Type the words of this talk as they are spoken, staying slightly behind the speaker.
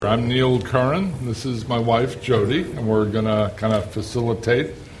I'm Neil Curran. This is my wife, Jody, and we're going to kind of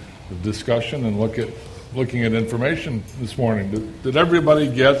facilitate the discussion and looking at information this morning. Did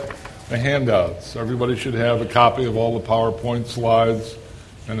everybody get the handouts? Everybody should have a copy of all the PowerPoint slides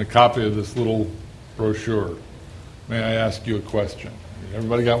and a copy of this little brochure. May I ask you a question?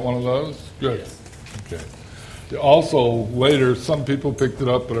 Everybody got one of those? Good. Okay. Also, later, some people picked it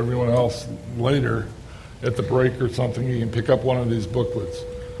up, but everyone else later at the break or something, you can pick up one of these booklets.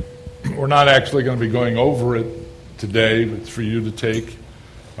 We're not actually going to be going over it today, but it's for you to take.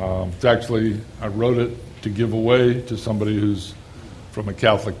 It's actually, I wrote it to give away to somebody who's from a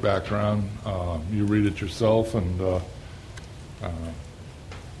Catholic background. You read it yourself, and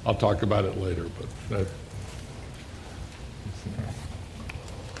I'll talk about it later. But that,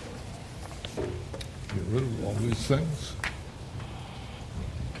 get rid of all these things.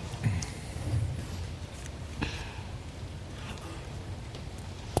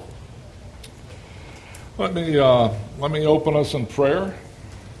 Let me open us in prayer,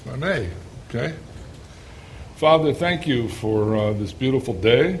 if I may. Okay. Father, thank you for this beautiful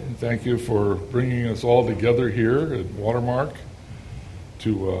day. Thank you for bringing us all together here at Watermark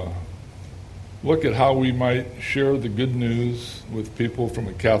to look at how we might share the good news with people from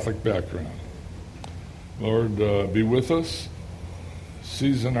a Catholic background. Lord, be with us.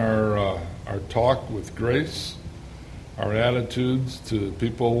 Season our talk with grace, our attitudes to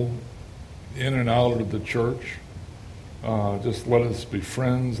people in and out of the church. Just let us be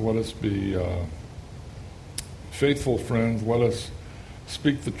friends. Let us be faithful friends. Let us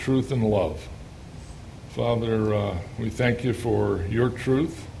speak the truth in love. Father, we thank you for your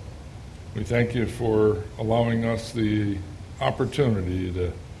truth. We thank you for allowing us the opportunity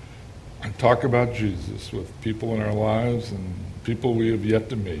to talk about Jesus with people in our lives and people we have yet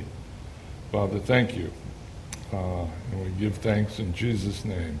to meet. Father, thank you. And we give thanks in Jesus'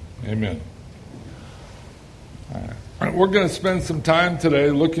 name. Amen. We're going to spend some time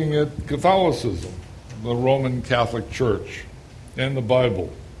today looking at Catholicism, the Roman Catholic Church, and the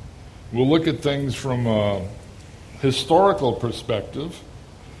Bible. We'll look at things from a historical perspective.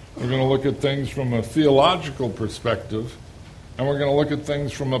 We're going to look at things from a theological perspective. And we're going to look at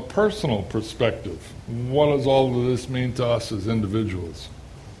things from a personal perspective. What does all of this mean to us as individuals?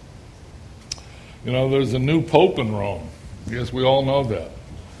 You know, there's a new pope in Rome. I guess we all know that.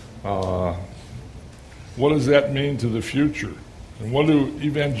 What does that mean to the future? And what do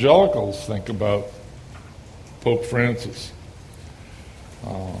evangelicals think about Pope Francis?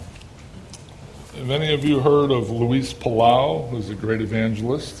 Have any of you heard of Luis Palau, who's a great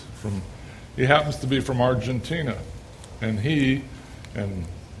evangelist? He happens to be from Argentina. And he and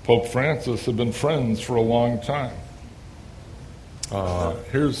Pope Francis have been friends for a long time.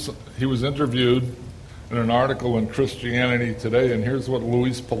 He was interviewed in an article in Christianity Today, and here's what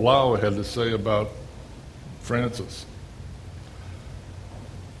Luis Palau had to say about Francis.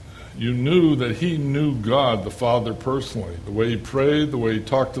 You knew that he knew God the Father personally. The way he prayed, the way he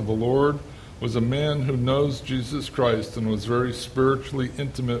talked to the Lord, was a man who knows Jesus Christ and was very spiritually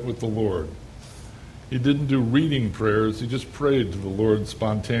intimate with the Lord. He didn't do reading prayers, he just prayed to the Lord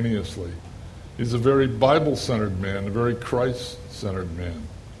spontaneously. He's a very Bible-centered man, a very Christ-centered man.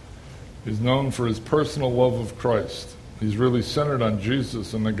 He's known for his personal love of Christ. He's really centered on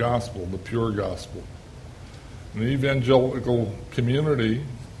Jesus and the gospel, the pure gospel. In the evangelical community,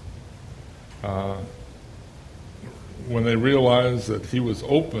 when they realize that he was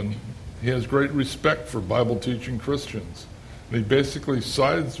open, he has great respect for Bible-teaching Christians. And he basically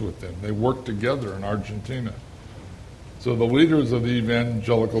sides with them. They work together in Argentina. So the leaders of the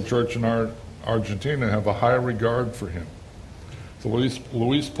evangelical church in Argentina have a high regard for him. So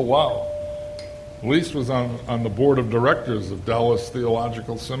Luis Palau. Luis was on the board of directors of Dallas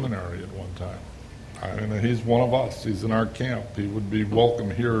Theological Seminary at one time. And he's one of us. He's in our camp. He would be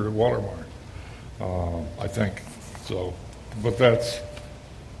welcome here at Watermark, I think. So, but that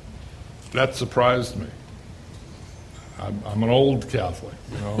surprised me. I'm an old Catholic,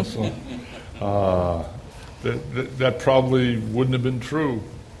 you know, so that probably wouldn't have been true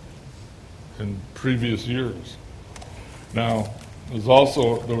in previous years. Now,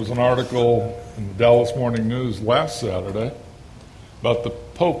 there was an article in the Dallas Morning News last Saturday about the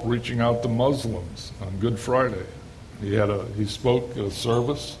Pope reaching out to Muslims on Good Friday. He spoke at a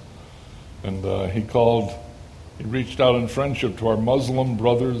service, and he reached out in friendship to our Muslim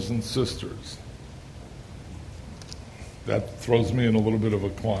brothers and sisters. That throws me in a little bit of a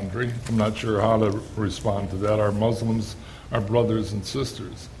quandary. I'm not sure how to respond to that. Our Muslims are brothers and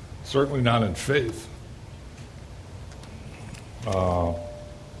sisters. Certainly not in faith.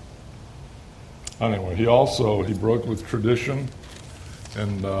 Anyway, he broke with tradition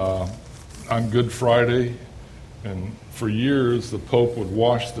And on Good Friday, and for years, the Pope would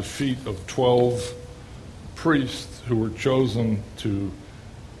wash the feet of 12 priests who were chosen to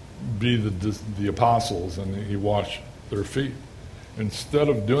be the apostles, and he washed their feet. Instead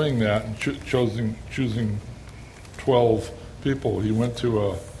of doing that and choosing 12 people, he went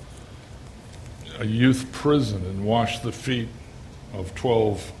to a youth prison and washed the feet of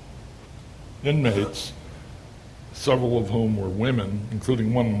 12 inmates, several of whom were women,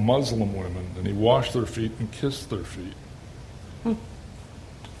 including one Muslim woman, and he washed their feet and kissed their feet.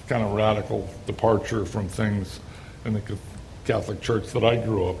 Kind of radical departure from things in the Catholic Church that I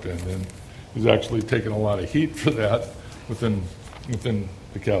grew up in, and he's actually taken a lot of heat for that within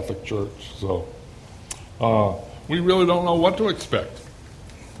the Catholic Church. So we really don't know what to expect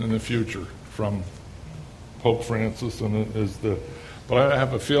in the future from Pope Francis, but I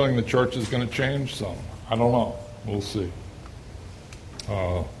have a feeling the Church is going to change some. I don't know. We'll see.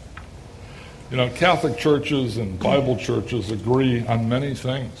 Catholic churches and Bible churches agree on many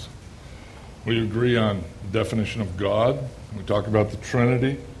things. We agree on the definition of God. We talk about the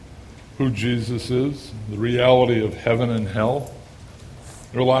Trinity, who Jesus is, the reality of heaven and hell.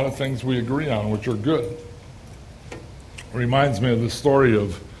 There are a lot of things we agree on which are good. It reminds me of the story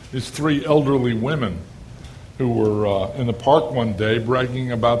of these 3 elderly women who were in the park one day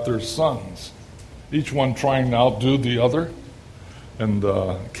bragging about their sons, each one trying to outdo the other. And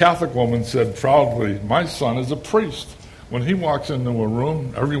a Catholic woman said proudly, "My son is a priest. When he walks into a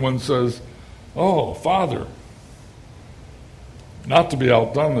room, everyone says, 'Oh, Father.'" Not to be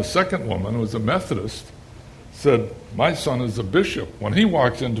outdone, the second woman, who was a Methodist, said, "My son is a bishop. When he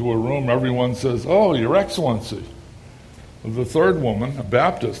walks into a room, everyone says, 'Oh, Your Excellency.'" The third woman, a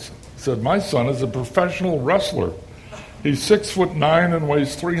Baptist, said, "My son is a professional wrestler. He's 6'9" and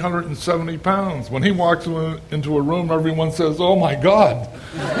weighs 370 pounds. When he walks into a room, everyone says, 'Oh my God.'"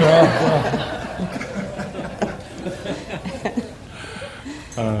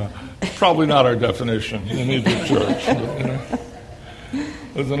 Probably not our definition in either church. But,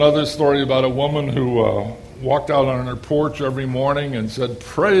 There's another story about a woman who walked out on her porch every morning and said,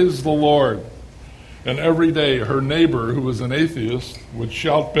 "Praise the Lord." And every day her neighbor, who was an atheist, would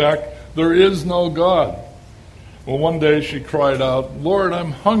shout back, "There is no God." Well, one day she cried out, "Lord,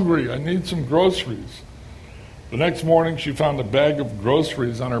 I'm hungry. I need some groceries." The next morning she found a bag of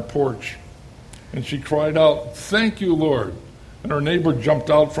groceries on her porch. And she cried out, "Thank you, Lord." And her neighbor jumped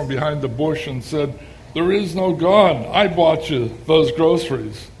out from behind the bush and said, "There is no God. I bought you those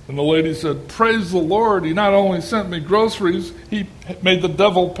groceries." And the lady said, "Praise the Lord. He not only sent me groceries, he made the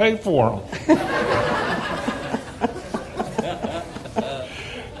devil pay for them."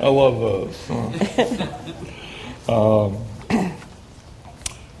 I love those.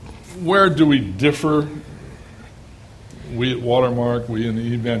 Where do we differ? We at Watermark, we in the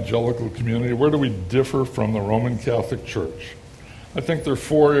evangelical community, where do we differ from the Roman Catholic Church? I think there are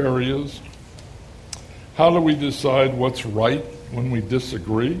 4 areas. How do we decide what's right when we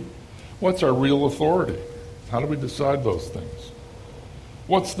disagree? What's our real authority? How do we decide those things?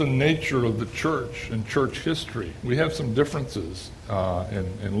 What's the nature of the church and church history? We have some differences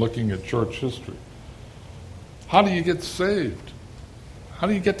in looking at church history. How do you get saved? How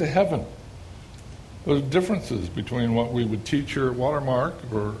do you get to heaven? There's differences between what we would teach here at Watermark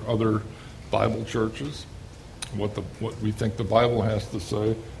or other Bible churches, what we think the Bible has to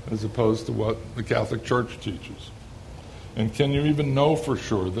say, as opposed to what the Catholic Church teaches. And can you even know for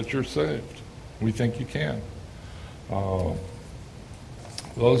sure that you're saved? We think you can.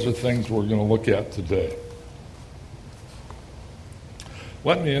 Those are things we're going to look at today.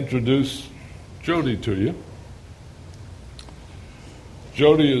 Let me introduce Jody to you.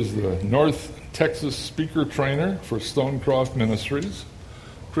 Jody is the North Texas speaker trainer for Stonecroft Ministries,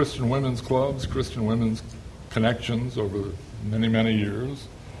 Christian Women's Clubs, Christian Women's Connections over many, many years.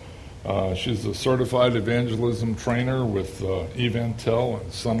 She's a certified evangelism trainer with Evantel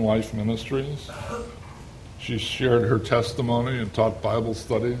and Sun Life Ministries. She's shared her testimony and taught Bible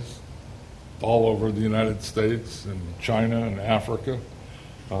studies all over the United States and China and Africa.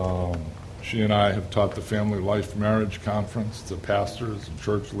 She and I have taught the Family Life Marriage Conference to pastors and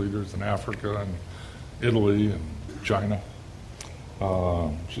church leaders in Africa and Italy and China.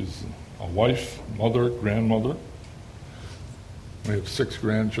 She's a wife, mother, grandmother. We have 6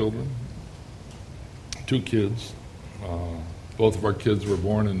 grandchildren, 2 kids. Both of our kids were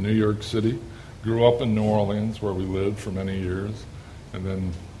born in New York City, grew up in New Orleans, where we lived for many years, and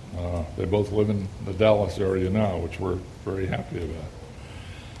then they both live in the Dallas area now, which we're very happy about.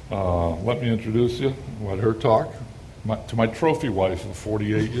 Let me introduce you, let her talk, to my trophy wife of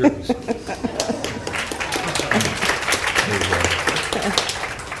 48 years.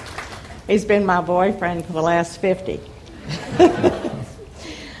 He's been my boyfriend for the last 50.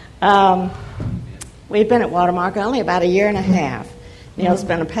 We've been at Watermark only about a year and a half. Neil's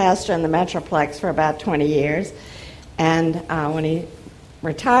been a pastor in the Metroplex for about 20 years. And when he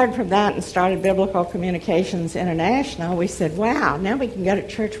retired from that and started Biblical Communications International, we said, wow, now we can go to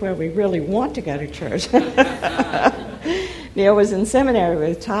church where we really want to go to church. Neil was in seminary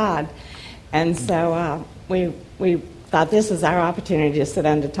with Todd. And so we thought this is our opportunity to sit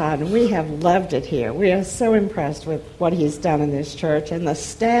under Todd, and we have loved it here. We are so impressed with what he's done in this church, and the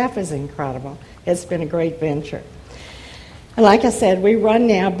staff is incredible. It's been a great venture. And like I said, we run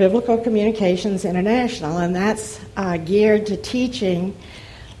now Biblical Communications International, and that's geared to teaching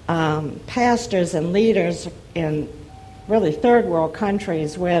pastors and leaders in really third world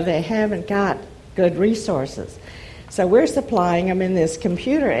countries where they haven't got good resources. So we're supplying them in this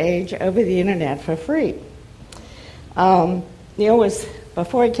computer age over the internet for free. Neil was,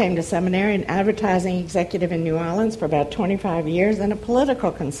 before he came to seminary, an advertising executive in New Orleans for about 25 years and a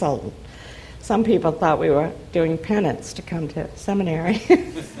political consultant. Some people thought we were doing penance to come to seminary. He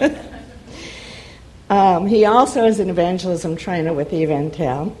also is an evangelism trainer with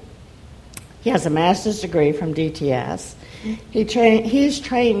Evantel. He has a master's degree from DTS. He's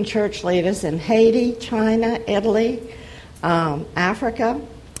trained church leaders in Haiti, China, Italy, Africa.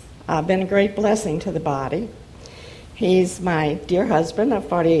 Been a great blessing to the body. He's my dear husband of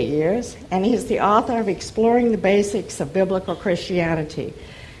 48 years, and he's the author of Exploring the Basics of Biblical Christianity,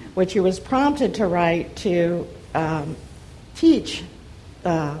 which he was prompted to write to teach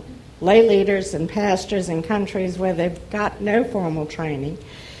lay leaders and pastors in countries where they've got no formal training.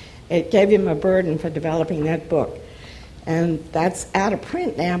 It gave him a burden for developing that book. And that's out of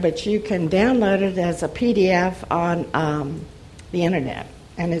print now, but you can download it as a PDF on the internet,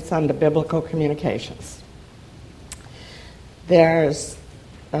 and it's under Biblical Communications. There's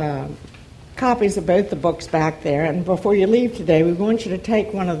copies of both the books back there, and before you leave today, we want you to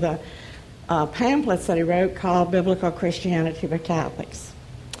take one of the pamphlets that he wrote called Biblical Christianity for Catholics.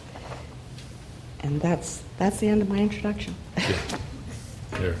 And that's the end of my introduction.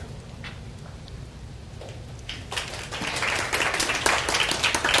 Here.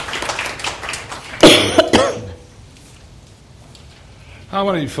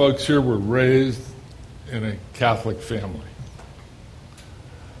 How many folks here were raised in a Catholic family?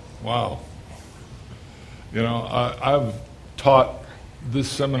 Wow. You know, I've taught this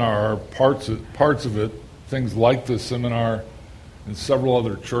seminar, parts of it, things like this seminar, in several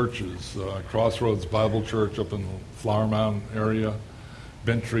other churches. Crossroads Bible Church up in the Flower Mound area,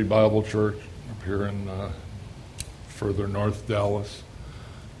 Bentry Bible Church up here in further north Dallas.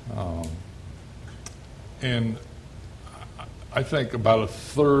 And I think about a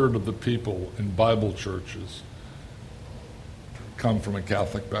third of the people in Bible churches come from a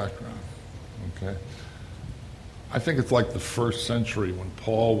Catholic background. Okay, I think it's like the first century when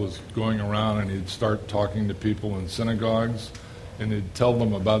Paul was going around and he'd start talking to people in synagogues and he'd tell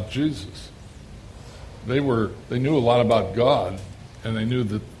them about Jesus. They knew a lot about God and they knew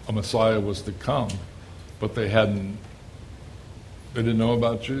that a Messiah was to come, but they didn't know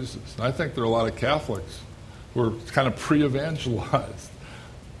about Jesus. And I think there are a lot of Catholics who are kind of pre-evangelized.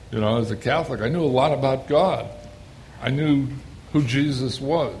 You know, as a Catholic, I knew a lot about God. I knew who Jesus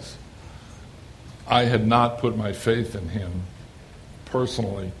was. I had not put my faith in him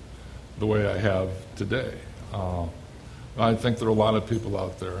personally the way I have today. I think there are a lot of people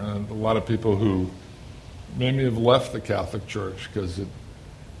out there, and a lot of people who maybe have left the Catholic Church because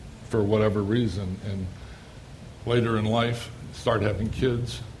for whatever reason, and later in life start having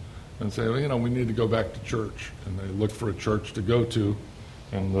kids and say, well, you know, we need to go back to church, and they look for a church to go to,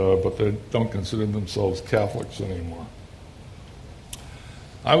 and but they don't consider themselves Catholics anymore.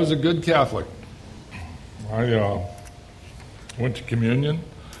 I was a good Catholic. I went to communion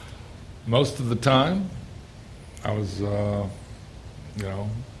most of the time. I was,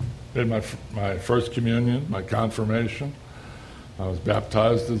 did my first communion, my confirmation. I was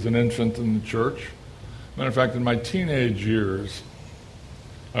baptized as an infant in the church. Matter of fact, in my teenage years,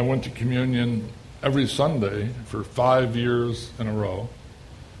 I went to communion every Sunday for 5 years in a row,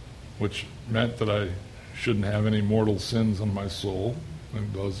 which meant that I shouldn't have any mortal sins on my soul.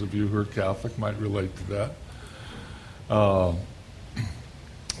 And those of you who are Catholic might relate to that.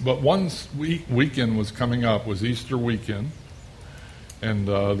 But one weekend was coming up, was Easter weekend. And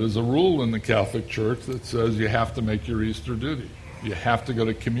there's a rule in the Catholic Church that says you have to make your Easter duty. You have to go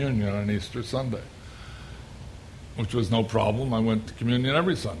to communion on Easter Sunday, which was no problem. I went to communion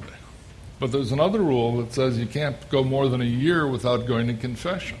every Sunday. But there's another rule that says you can't go more than a year without going to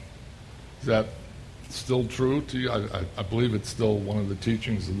confession. Is that still true to you? I believe it's still one of the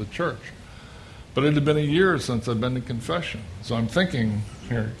teachings of the church. But it had been a year since I'd been to confession. So I'm thinking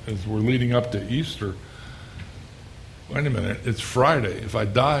here, as we're leading up to Easter, wait a minute, it's Friday. If I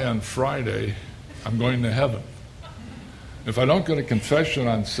die on Friday, I'm going to heaven. If I don't go to confession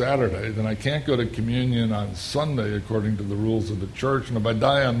on Saturday, then I can't go to communion on Sunday according to the rules of the church. And if I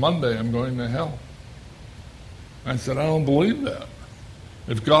die on Monday, I'm going to hell. I said, I don't believe that.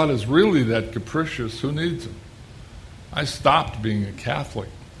 If God is really that capricious, who needs him? I stopped being a Catholic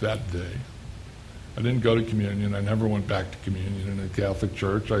that day. I didn't go to communion. I never went back to communion in a Catholic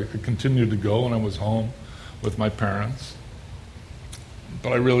church. I continued to go when I was home with my parents.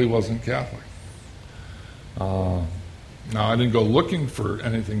 But I really wasn't Catholic. Now, I didn't go looking for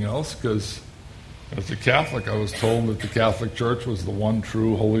anything else because as a Catholic, I was told that the Catholic Church was the one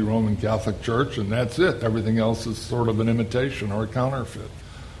true Holy Roman Catholic Church, and that's it. Everything else is sort of an imitation or a counterfeit.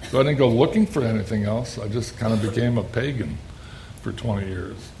 So I didn't go looking for anything else. I just kind of became a pagan for 20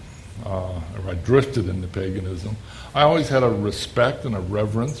 years. Or I drifted into paganism. I always had a respect and a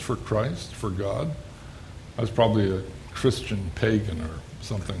reverence for Christ, for God. I was probably a Christian pagan or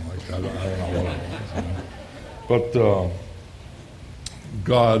something like that. I don't know what I was. But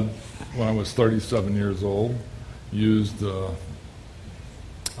God, when I was 37 years old, used a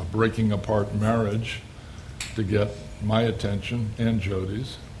breaking apart marriage to get my attention and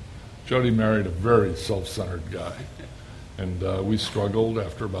Jody's. Jody married a very self-centered guy. And we struggled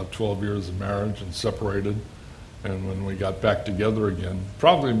after about 12 years of marriage and separated. And when we got back together again,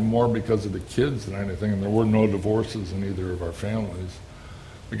 probably more because of the kids than anything, and there were no divorces in either of our families,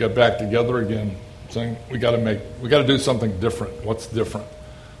 we got back together again saying, we got to do something different. What's different?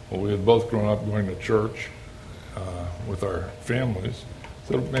 Well, we had both grown up going to church with our families,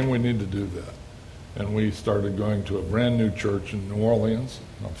 so maybe we need to do that. And we started going to a brand new church in New Orleans,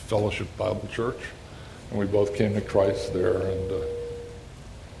 a Fellowship Bible Church, and we both came to Christ there and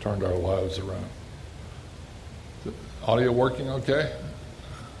turned our lives around. Is the audio working okay?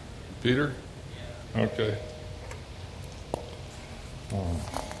 Peter? Okay.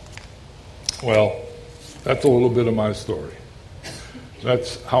 Well, that's a little bit of my story.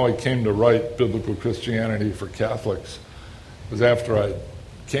 That's how I came to write Biblical Christianity for Catholics. It was after I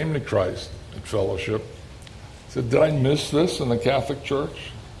came to Christ at Fellowship. I said, did I miss this in the Catholic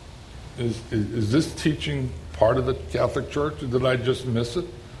Church? Is this teaching part of the Catholic Church, or did I just miss it?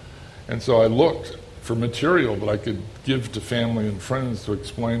 And so I looked for material that I could give to family and friends to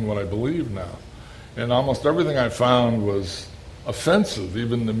explain what I believe now. And almost everything I found was offensive,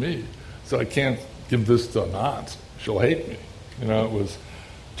 even to me. So I can't give this to an aunt. She'll hate me. It was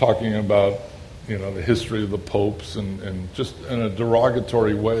talking about, the history of the popes and just in a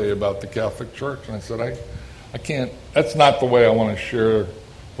derogatory way about the Catholic Church. And I said, I can't, that's not the way I want to share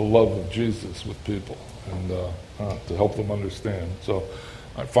the love of Jesus with people and to help them understand. So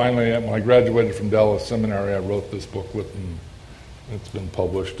finally, when I graduated from Dallas Seminary, I wrote this booklet, and it's been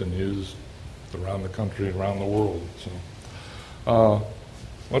published and used around the country, around the world. So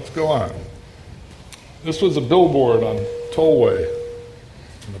let's go on. This was a billboard on Tollway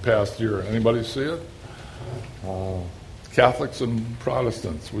in the past year. Anybody see it? Catholics and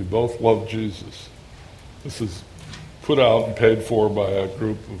Protestants, we both love Jesus. This is put out and paid for by a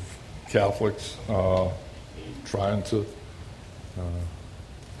group of Catholics trying to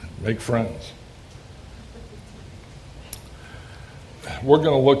make friends. We're going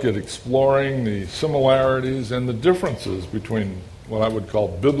to look at exploring the similarities and the differences between what I would call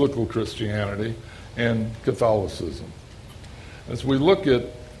biblical Christianity and Catholicism. As we look at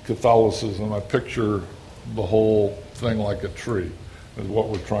Catholicism, I picture the whole thing like a tree, is what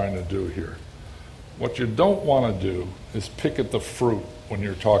we're trying to do here. What you don't want to do is pick at the fruit when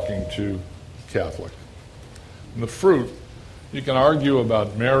you're talking to Catholic. And the fruit, you can argue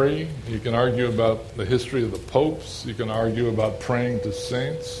about Mary, you can argue about the history of the popes, you can argue about praying to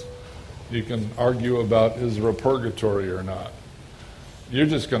saints, you can argue about is there a purgatory or not. You're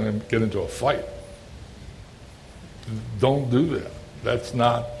just going to get into a fight. Don't do that. That's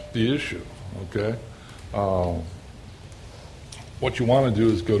not the issue, okay? What you want to do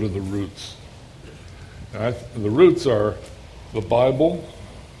is go to the roots. The roots are the Bible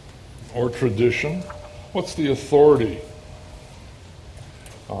or tradition. What's the authority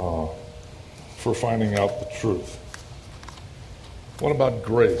for finding out the truth? What about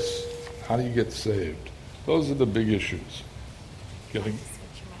grace? How do you get saved? Those are the big issues. Getting.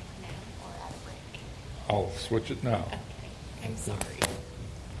 I'll switch it now. Okay, I'm sorry.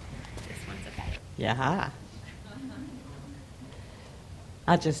 This one's okay. Yeah.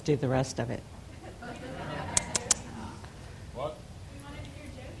 I'll just do the rest of it. What? We wanted to hear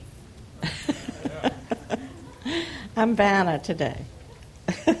Jody. I'm Vanna today.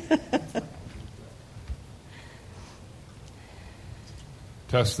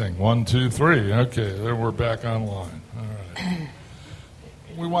 Testing, 1, 2, 3. Okay, there we're back online. All right.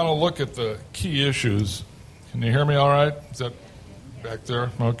 We want to look at the key issues. Can you hear me all right? Is that back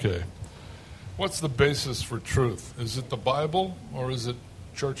there? Okay. What's the basis for truth? Is it the Bible or is it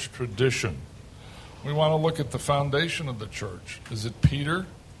church tradition? We want to look at the foundation of the church. Is it Peter?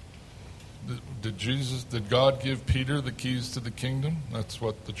 Did God give Peter the keys to the kingdom? That's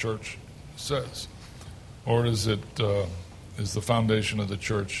what the church says. Or is it is the foundation of the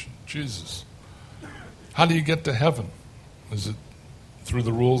church Jesus? How do you get to heaven? Is it through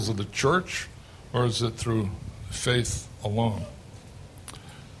the rules of the church, or is it through faith alone?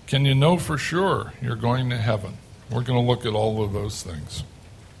 Can you know for sure you're going to heaven? We're going to look at all of those things.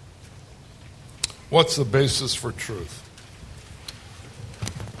 What's the basis for truth?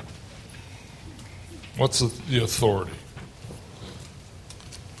 What's the authority?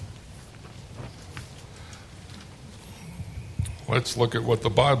 Let's look at what the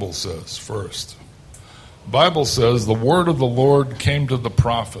Bible says first. The Bible says, the word of the Lord came to the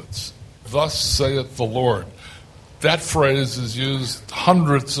prophets. Thus saith the Lord. That phrase is used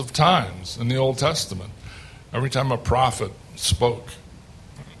hundreds of times in the Old Testament. Every time a prophet spoke,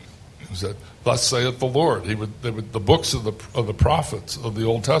 he said, thus saith the Lord. The books of the prophets of the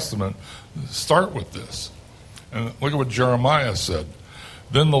Old Testament start with this. And look at what Jeremiah said.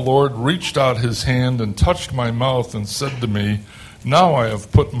 Then the Lord reached out his hand and touched my mouth and said to me, now I have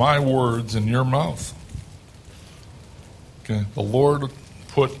put my words in your mouth. Okay, the Lord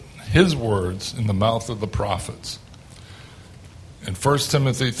put his words in the mouth of the prophets. In 1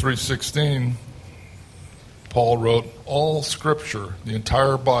 Timothy 3:16, Paul wrote, all Scripture, the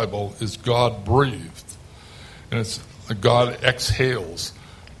entire Bible, is God-breathed. And it's God exhales,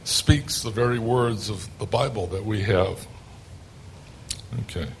 speaks the very words of the Bible that we have.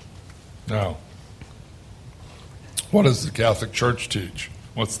 Okay. Now, what does the Catholic Church teach?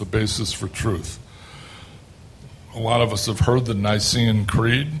 What's the basis for truth? A lot of us have heard the Nicene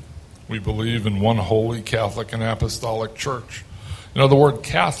Creed. We believe in one holy Catholic and Apostolic Church. You know, the word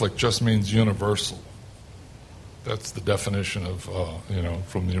Catholic just means universal. That's the definition of,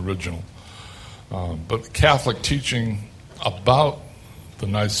 from the original. But Catholic teaching about the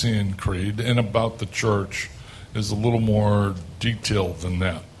Nicene Creed and about the Church is a little more detailed than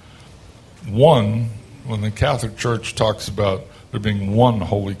that. When the Catholic Church talks about there being one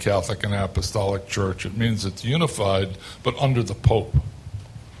holy Catholic and Apostolic Church, it means it's unified, but under the Pope.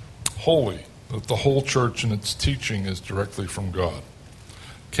 Holy, that the whole Church and its teaching is directly from God.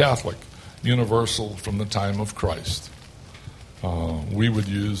 Catholic, universal from the time of Christ. We would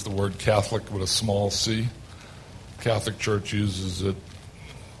use the word Catholic with a small c. Catholic Church uses it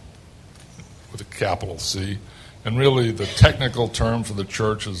with a capital C. And really the technical term for the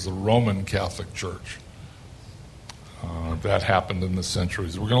church is the Roman Catholic Church. That happened in the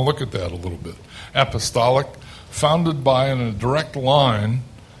centuries. We're going to look at that a little bit. Apostolic, founded by in a direct line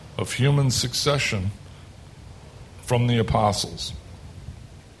of human succession from the apostles.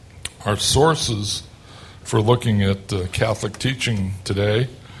 Our sources for looking at Catholic teaching today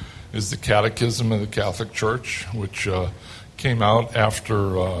is the Catechism of the Catholic Church, which came out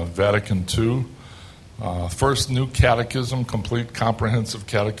after Vatican II. First new catechism, complete comprehensive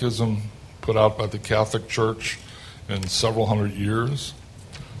catechism, put out by the Catholic Church in several hundred years.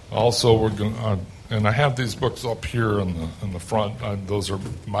 Also, we're going, and I have these books up here in the front. Those are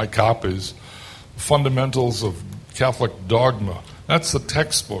my copies. Fundamentals of Catholic Dogma. That's the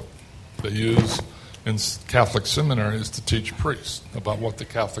textbook they use in Catholic seminaries to teach priests about what the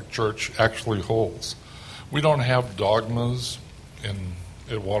Catholic Church actually holds. We don't have dogmas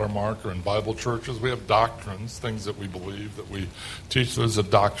at Watermark or in Bible churches. We have doctrines, things that we believe, that we teach. There's a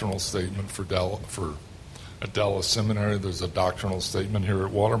doctrinal statement at Dallas Seminary. There's a doctrinal statement here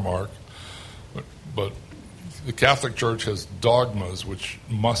at Watermark. But the Catholic Church has dogmas which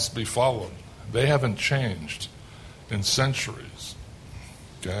must be followed. They haven't changed in centuries.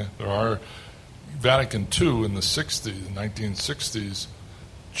 Okay, there are Vatican II in the 1960s,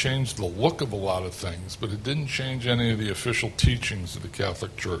 changed the look of a lot of things, but it didn't change any of the official teachings of the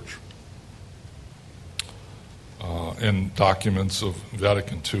Catholic Church. And documents of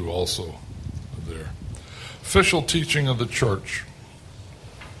Vatican II also are there. Official teaching of the Church.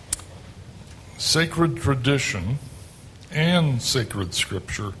 Sacred tradition and sacred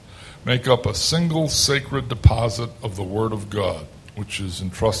scripture make up a single sacred deposit of the Word of God, which is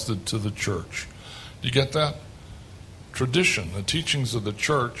entrusted to the Church. Do you get that? Tradition, the teachings of the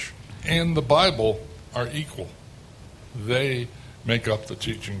Church, and the Bible are equal. They make up the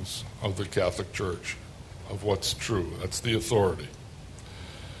teachings of the Catholic Church. of what's true. That's the authority.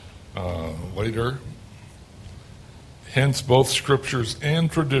 Later, hence both scriptures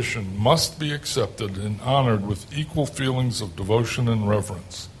and tradition must be accepted and honored with equal feelings of devotion and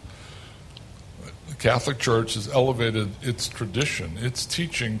reverence. The Catholic Church has elevated its tradition, its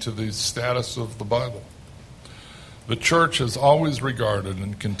teaching, to the status of the Bible. The Church has always regarded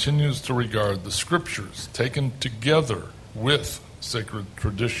and continues to regard the Scriptures taken together with sacred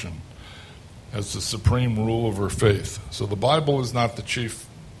tradition as the supreme rule of her faith. So the Bible is not the chief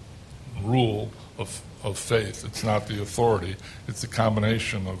rule of faith. It's not the authority. It's a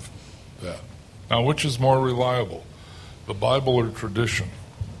combination of that. Now, which is more reliable, the Bible or tradition?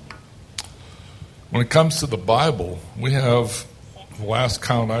 When it comes to the Bible, we have, the last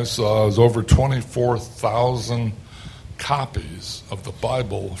count I saw is over 24,000 copies of the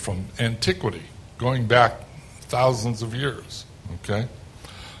Bible from antiquity, going back thousands of years. Okay,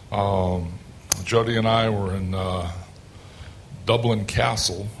 Jody and I were in Dublin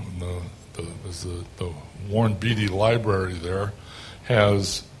Castle. The Warren Beatty Library there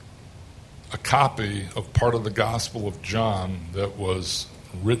has a copy of part of the Gospel of John that was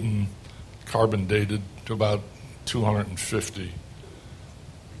written, carbon dated to about 250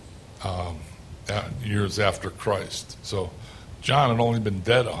 years after Christ. So John had only been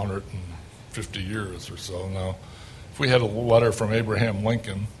dead 150 years or so. Now, if we had a letter from Abraham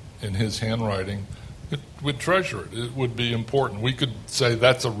Lincoln in his handwriting, it would treasure it. It would be important. We could say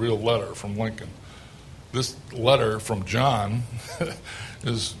that's a real letter from Lincoln. This letter from John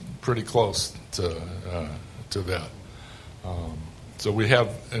is pretty close to that. So we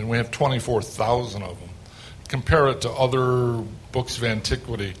have 24,000 of them. Compare it to other books of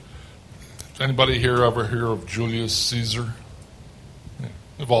antiquity. Does anybody here ever hear of Julius Caesar? Yeah,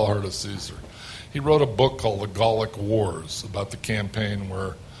 we've all heard of Caesar. He wrote a book called The Gallic Wars about the campaign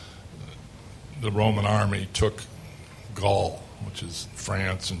where the Roman army took Gaul, which is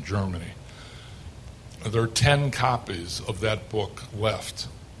France and Germany. There are 10 copies of that book left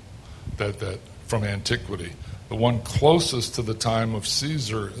that from antiquity. The one closest to the time of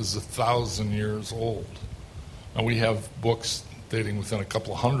Caesar is 1,000 years old. Now we have books dating within a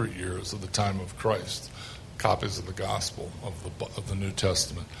couple of hundred years of the time of Christ, copies of the Gospel of the New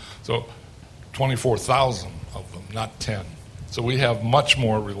Testament. So 24,000 of them, not 10. So we have much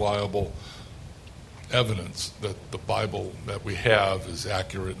more reliable evidence that the Bible that we have is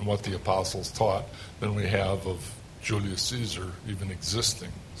accurate in what the apostles taught than we have of Julius Caesar even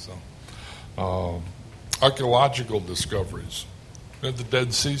existing. So, archaeological discoveries. We have the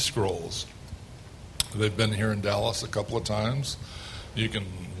Dead Sea Scrolls. They've been here in Dallas a couple of times. You can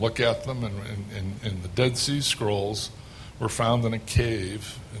look at them, and the Dead Sea Scrolls were found in a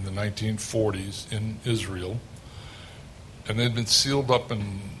cave in the 1940s in Israel, and they'd been sealed up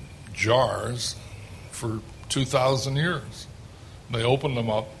in jars for 2,000 years. They opened them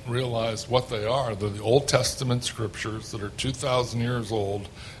up, realized what they are. They're the Old Testament scriptures that are 2,000 years old,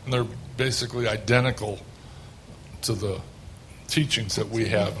 and they're basically identical to the teachings that we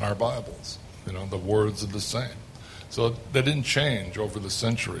have in our Bibles. You know, the words are the same. So they didn't change over the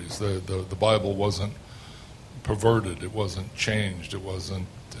centuries. The Bible wasn't perverted. It wasn't changed. It wasn't.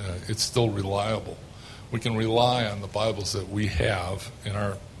 It's still reliable. We can rely on the Bibles that we have in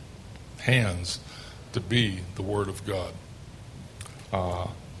our hands to be the Word of God.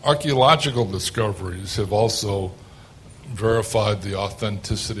 Archaeological discoveries have also verified the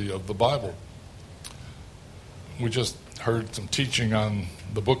authenticity of the Bible. We just heard some teaching on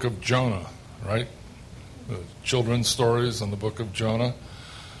the book of Jonah, right? The children's stories on the book of Jonah.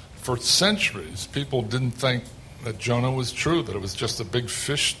 For centuries, people didn't think that Jonah was true, that it was just a big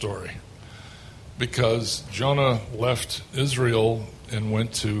fish story, because Jonah left Israel and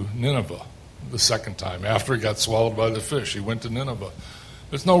went to Nineveh the second time. After he got swallowed by the fish, he went to Nineveh.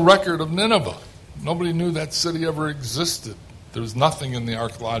 There's no record of Nineveh. Nobody knew that city ever existed. There's nothing in the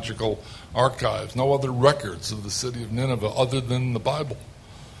archaeological archives, no other records of the city of Nineveh other than the Bible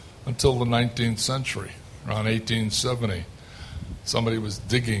until the 19th century, around 1870. Somebody was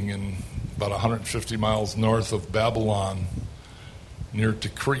digging in about 150 miles north of Babylon near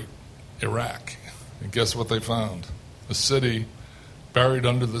Tikrit, Iraq. And guess what they found? A city buried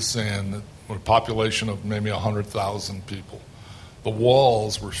under the sand with a population of maybe 100,000 people. The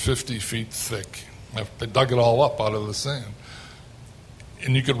walls were 50 feet thick. They dug it all up out of the sand.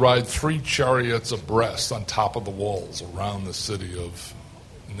 And you could ride 3 chariots abreast on top of the walls around the city of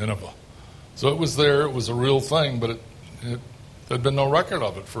Nineveh. So it was there, it was a real thing, but there had been no record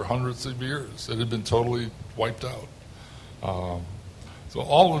of it for hundreds of years. It had been totally wiped out. So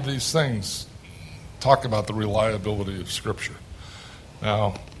all of these things talk about the reliability of Scripture.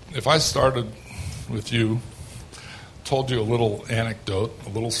 Now, if I started with you, told you a little anecdote, a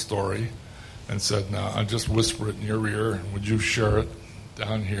little story, and said, now I just whisper it in your ear, and would you share it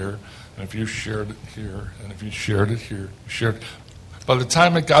down here? And if you shared it here, and if you shared it here, shared it. By the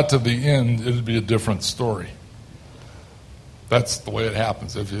time it got to the end, it would be a different story. That's the way it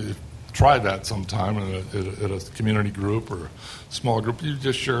happens. If you try that sometime at a community group or a small group, you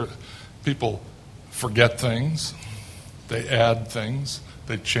just share. People forget things. They add things.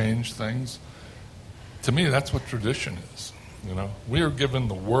 They change things. To me, that's what tradition is. We are given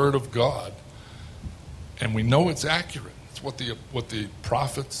the Word of God, and we know it's accurate. It's what the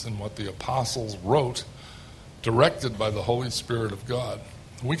prophets and what the apostles wrote, directed by the Holy Spirit of God.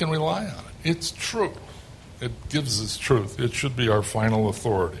 We can rely on it. It's true. It gives us truth. It should be our final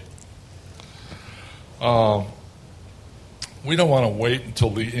authority. We don't want to wait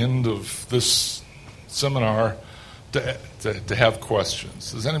until the end of this seminar to have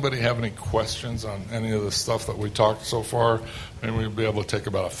questions. Does anybody have any questions on any of the stuff that we talked so far? Maybe we'll be able to take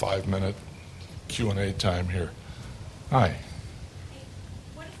about a 5-minute Q&A time here. Hi. Hey,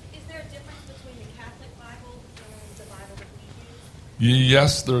 is there a difference between the Catholic Bible and the Bible that we use?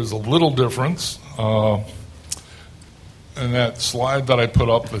 Yes, there's a little difference. And that slide that I put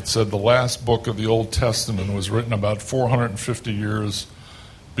up that said the last book of the Old Testament was written about 450 years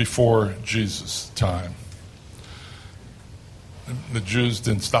before Jesus' time. The Jews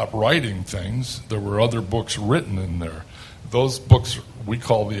didn't stop writing things. There were other books written in there. Those books we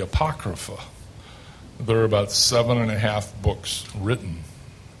call the Apocrypha. There are about 7.5 books written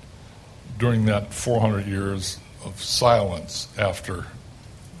during that 400 years of silence after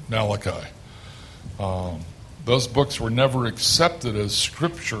Malachi. Those books were never accepted as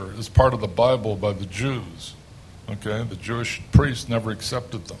scripture, as part of the Bible by the Jews. Okay, the Jewish priests never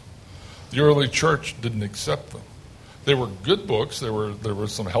accepted them. The early church didn't accept them. They were good books. There were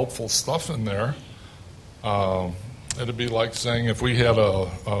some helpful stuff in there. It'd be like saying if we had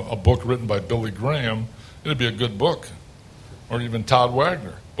a book written by Billy Graham, it'd be a good book, or even Todd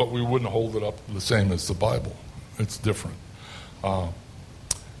Wagner, but we wouldn't hold it up the same as the Bible. It's different.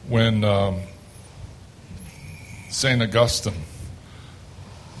 When St. Augustine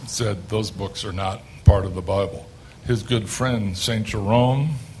said those books are not part of the Bible, his good friend St.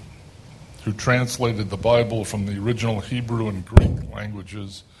 Jerome, who translated the Bible from the original Hebrew and Greek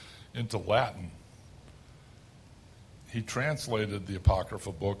languages into Latin, he translated the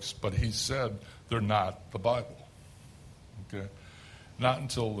Apocrypha books, but he said they're not the Bible. Okay, not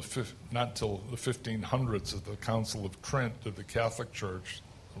until the 1500s at the Council of Trent did the Catholic Church,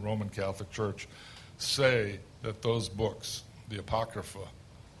 the Roman Catholic Church, say that those books, the Apocrypha,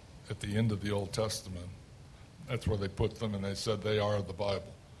 at the end of the Old Testament, that's where they put them, and they said they are the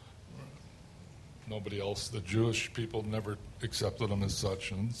Bible. Nobody else, the Jewish people never accepted them as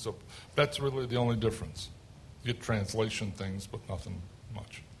such, and so that's really the only difference. You get translation things, but nothing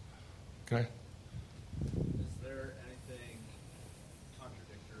much. Okay? Is there anything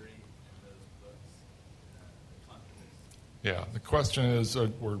contradictory in those books that contradicts? Yeah, the question is,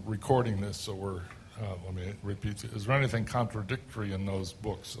 we're recording this, so let me repeat it. Is there anything contradictory in those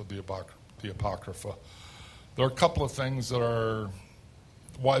books of the Apocrypha? There are a couple of things that are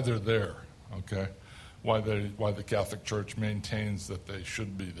why they're there, okay? Why the Catholic Church maintains that they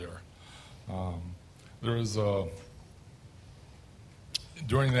should be there.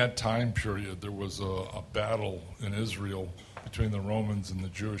 During that time period, there was a battle in Israel between the Romans and the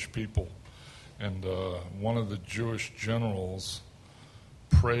Jewish people. And one of the Jewish generals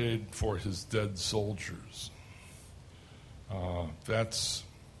prayed for his dead soldiers. That's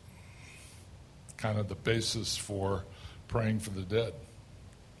kind of the basis for praying for the dead.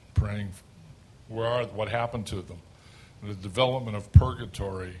 Praying, what happened to them. The development of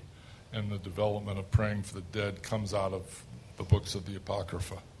purgatory and the development of praying for the dead comes out of the books of the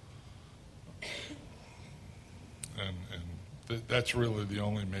Apocrypha. And that's really the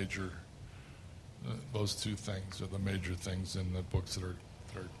only major, those two things are the major things in the books that are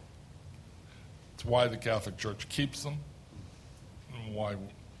it's why the Catholic Church keeps them, and why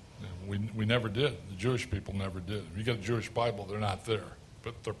we never did. The Jewish people never did. If you get a Jewish Bible, they're not there,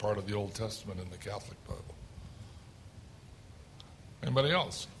 but they're part of the Old Testament in the Catholic Bible. Anybody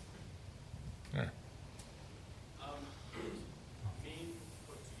else? Here. Men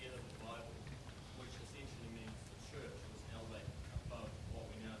put together the Bible, which essentially means the church was elevated above what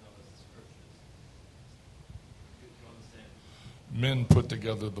we now know as the scriptures. Do you understand? Men put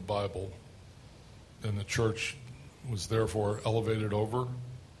together the Bible, and the church was therefore elevated over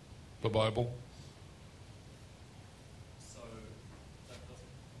the Bible. So that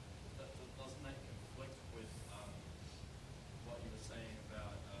doesn't that conflict with what you were saying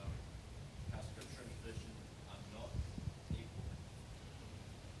about how Scripture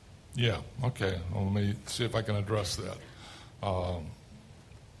Yeah, okay. Well, let me see if I can address that.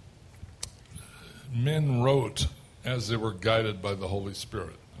 Men wrote as they were guided by the Holy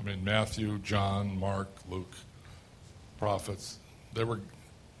Spirit. I mean, Matthew, John, Mark, Luke, prophets, they were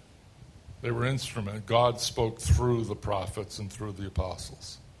instrument. God spoke through the prophets and through the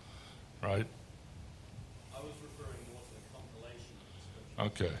apostles, right? I was referring more to the compilation of the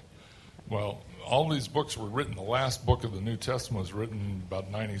scripture. Okay. Well, all these books were written. The last book of the New Testament was written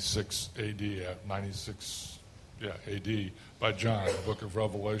about 96 A.D. A.D. by John, the book of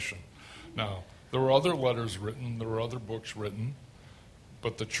Revelation. Now, there were other letters written, there were other books written,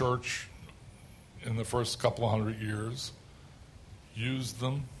 but the church in the first couple of hundred years used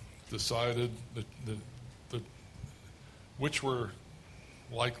them, decided which were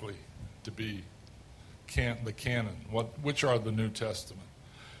likely to be the canon, which are the New Testament.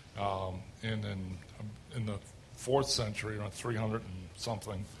 And in the 4th century, around 300 and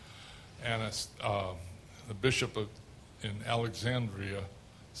something, the bishop in Alexandria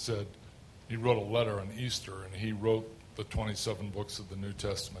said he wrote a letter on Easter, and he wrote the 27 books of the New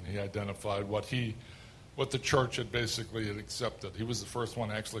Testament. He identified what the church had accepted. He was the first one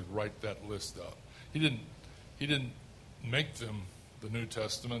to actually write that list up. He didn't make them the New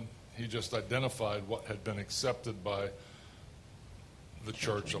Testament. He just identified what had been accepted by the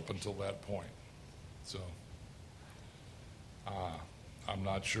church up until that point. So I'm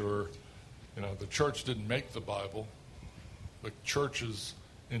not sure. The church didn't make the Bible. The churches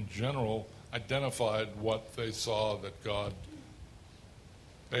in general identified what they saw that God.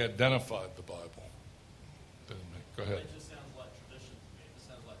 They identified the Bible. Go ahead. It just sounds like tradition to me. It just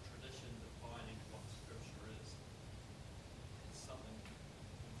sounds like tradition defining what Scripture is. It's something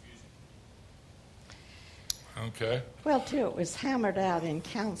confusing. Okay. Well, too, it was hammered out in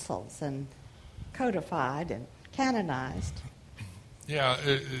councils and codified and canonized. Yeah,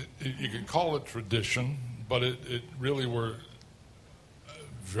 you could call it tradition, but it really were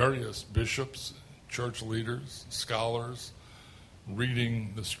various bishops, church leaders, scholars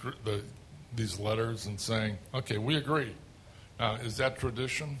reading these letters and saying, okay, we agree. Now, is that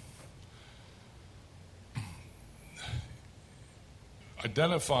tradition?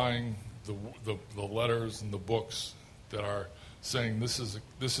 Identifying the letters and the books that are saying this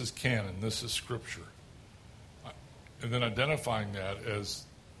is canon, this is Scripture, and then identifying that as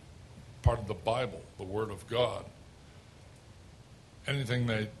part of the Bible, the Word of God. Anything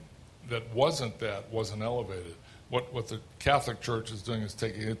that wasn't elevated. What the Catholic Church is doing is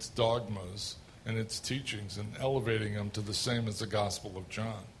taking its dogmas and its teachings and elevating them to the same as the Gospel of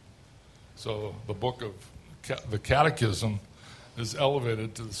John. So the book of the Catechism is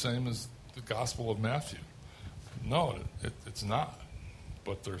elevated to the same as the Gospel of Matthew. No, it's not,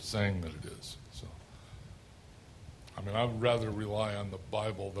 but they're saying that it is. So, I mean, I would rather rely on the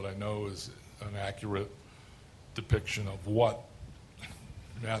Bible that I know is an accurate depiction of what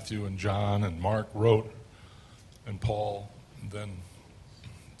Matthew and John and Mark wrote and Paul than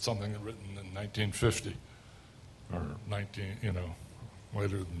something written in 1950 or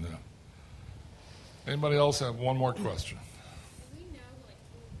later than that. Anybody else have one more question? Do we know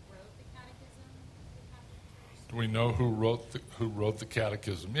who wrote the Catechism of the Catholic Church? Do we know who wrote the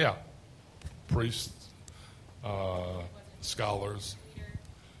Catechism? Yeah, priests, scholars.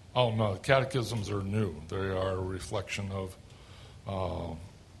 Oh no, catechisms are new. They are a reflection of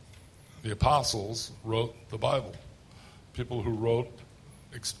the apostles wrote the Bible. People who wrote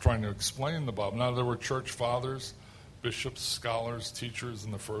trying to explain the Bible. Now there were church fathers, bishops, scholars, teachers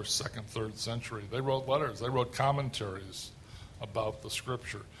in the 1st, 2nd, 3rd century. They wrote letters. They wrote commentaries about the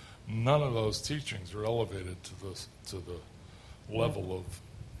Scripture. None of those teachings are elevated to the level of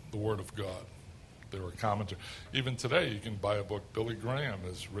the Word of God. They were commentaries. Even today, you can buy a book. Billy Graham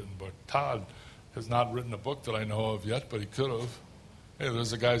has written a book. Todd has not written a book that I know of yet, but he could have. Hey,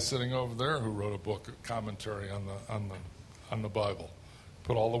 there's a guy sitting over there who wrote a book, a commentary on the Bible.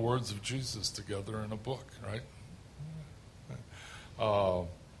 Put all the words of Jesus together in a book, right?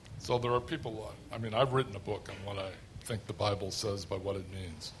 So there are people. I mean, I've written a book on what I think the Bible says by what it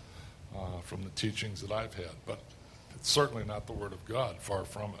means from the teachings that I've had, but it's certainly not the Word of God. Far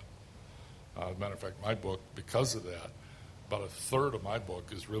from it. As a matter of fact, my book, because of that, about a third of my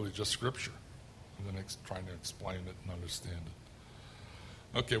book is really just Scripture, and then trying to explain it and understand it.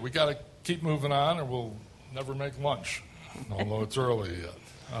 Okay, we got to keep moving on, or we'll never make lunch, although it's early yet.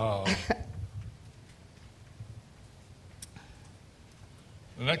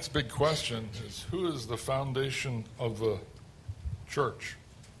 The next big question is, who is the foundation of the church?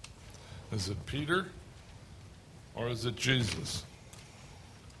 Is it Peter, or is it Jesus?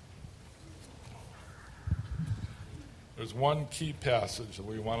 there's one key passage that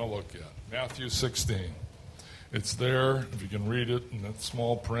we want to look at. Matthew 16. It's there, if you can read it in that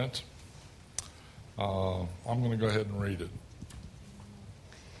small print. I'm going to go ahead and read it.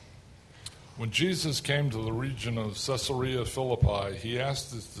 When Jesus came to the region of Caesarea Philippi, he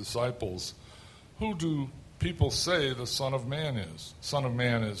asked his disciples, "Who do people say the Son of Man is?" Son of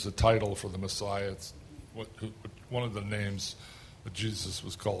Man is a title for the Messiah. It's one of the names that Jesus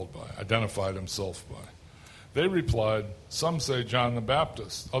was called by, identified himself by. They replied, "Some say John the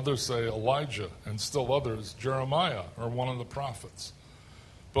Baptist, others say Elijah, and still others Jeremiah or one of the prophets."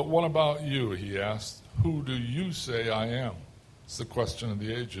 "But what about you?" he asked. "Who do you say I am?" It's the question of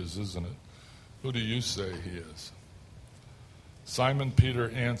the ages, isn't it? Who do you say he is? Simon Peter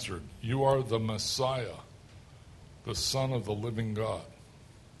answered, "You are the Messiah, the Son of the living God."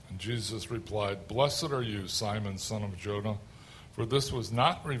 And Jesus replied, "Blessed are you, Simon, son of Jonah, for this was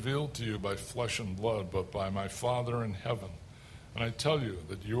not revealed to you by flesh and blood, but by my Father in heaven. And I tell you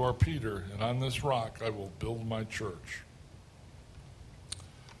that you are Peter, and on this rock I will build my church."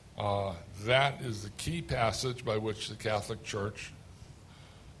 That is the key passage by which the Catholic Church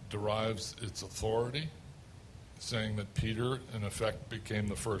derives its authority, saying that Peter, in effect, became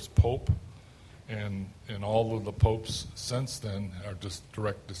the first pope, and all of the popes since then are just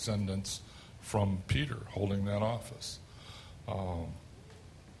direct descendants from Peter holding that office.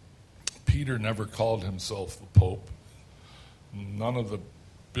 Peter never called himself the Pope. None of the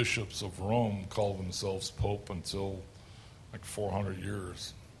bishops of Rome called themselves Pope until like 400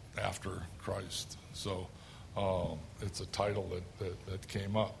 years after Christ. So it's a title that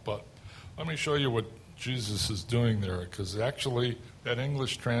came up. But let me show you what Jesus is doing there, because actually that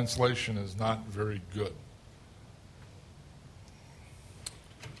English translation is not very good.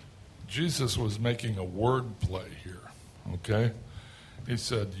 Jesus was making a word play here, okay? He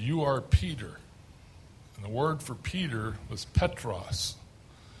said, "You are Peter." And the word for Peter was Petros.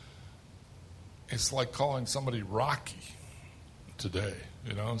 It's like calling somebody Rocky today,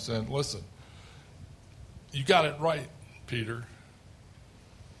 saying, "Listen, you got it right, Peter."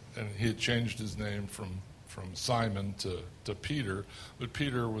 And he had changed his name from Simon to Peter, but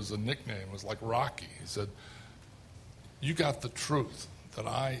Peter was a nickname, it was like Rocky. He said, "You got the truth that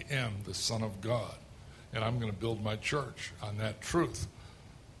I am the Son of God, and I'm going to build my church on that truth.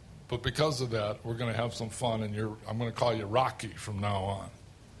 But because of that, we're going to have some fun, and I'm going to call you Rocky from now on."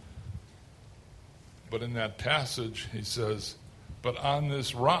 But in that passage, he says, "But on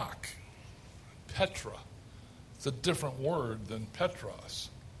this rock," Petra. It's a different word than Petros.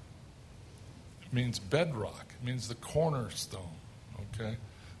 It means bedrock. It means the cornerstone, okay?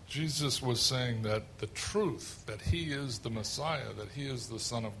 Jesus was saying that the truth, that he is the Messiah, that he is the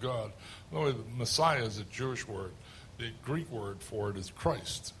Son of God. By the way, the Messiah is a Jewish word. The Greek word for it is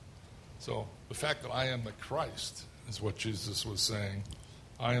Christ. So the fact that I am the Christ is what Jesus was saying.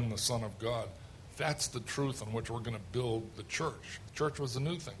 I am the Son of God. That's the truth on which we're going to build the church. The church was a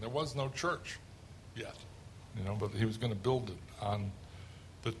new thing. There was no church yet, but he was going to build it on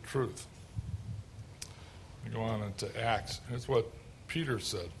the truth. We go on into Acts. Here's what Peter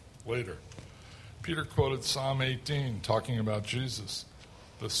said later. Peter quoted Psalm 18 talking about Jesus.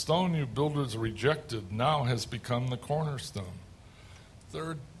 "The stone you builders rejected now has become the cornerstone." There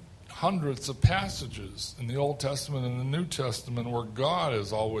are hundreds of passages in the Old Testament and the New Testament where God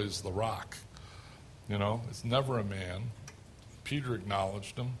is always the rock. It's never a man. Peter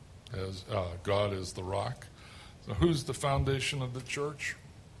acknowledged him as God is the rock. So who's the foundation of the church?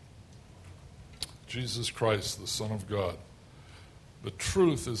 Jesus Christ, the Son of God. The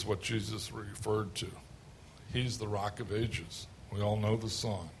truth is what Jesus referred to. He's the rock of ages. We all know the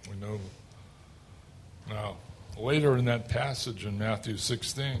song. We know. Now, later in that passage in Matthew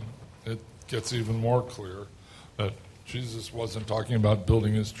 16, it gets even more clear that Jesus wasn't talking about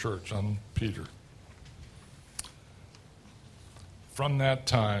building his church on Peter. From that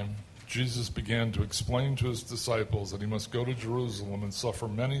time, Jesus began to explain to his disciples that he must go to Jerusalem and suffer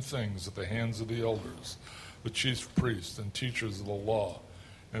many things at the hands of the elders, the chief priests and teachers of the law,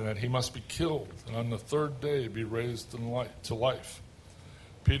 and that he must be killed and on the third day be raised to life.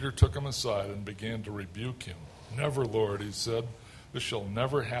 Peter took him aside and began to rebuke him. "Never, Lord," he said, "this shall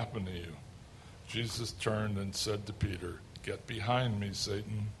never happen to you." Jesus turned and said to Peter, "Get behind me,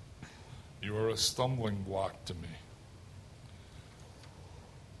 Satan. You are a stumbling block to me."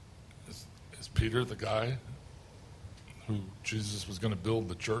 Is Peter the guy who Jesus was going to build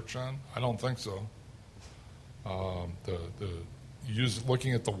the church on? I don't think so.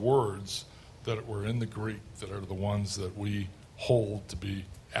 Looking at the words that were in the Greek that are the ones that we hold to be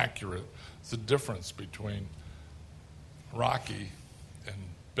accurate, it's the difference between rocky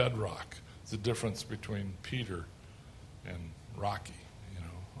and bedrock. It's the difference between Peter and rocky,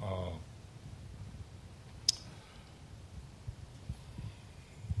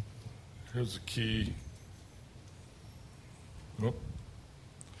 Here's a key.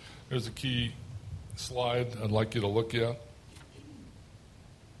 Here's a key slide I'd like you to look at.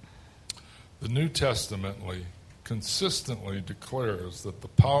 The New Testament consistently declares that the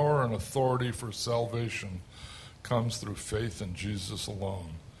power and authority for salvation comes through faith in Jesus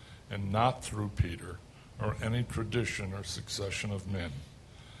alone, and not through Peter or any tradition or succession of men.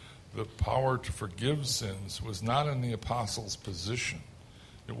 The power to forgive sins was not in the apostles' position.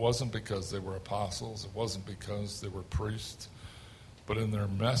 It wasn't because they were apostles. It wasn't because they were priests. But in their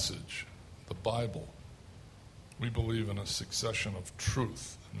message, the Bible, we believe in a succession of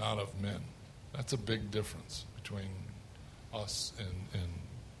truth, not of men. That's a big difference between us and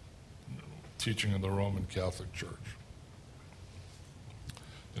teaching in the Roman Catholic Church.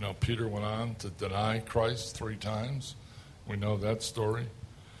 Peter went on to deny Christ 3 times. We know that story.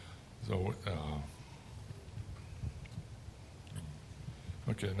 So,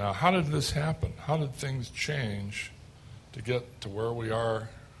 okay, now how did this happen? How did things change to get to where we are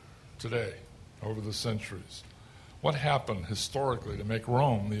today, over the centuries? What happened historically to make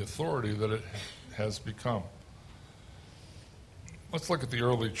Rome the authority that it has become? Let's look at the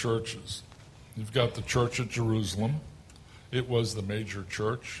early churches. You've got the church at Jerusalem. It was the major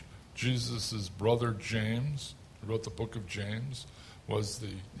church. Jesus' brother James, who wrote the book of James, was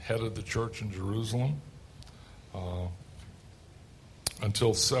the head of the church in Jerusalem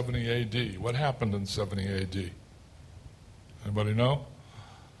until 70 A.D. What happened in 70 A.D.? Anybody know?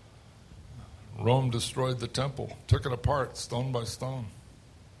 Rome destroyed the temple, took it apart stone by stone.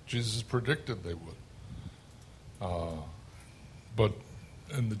 Jesus predicted they would.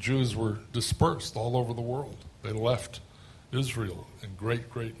 And the Jews were dispersed all over the world. They left Israel in great,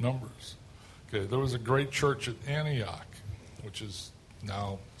 great numbers. Okay, there was a great church at Antioch, which is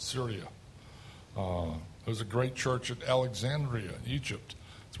now Syria. There was a great church at Alexandria, Egypt.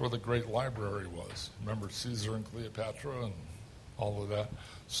 It's where the great library was. Remember Caesar and Cleopatra and all of that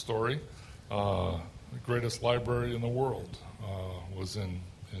story? The greatest library in the world was in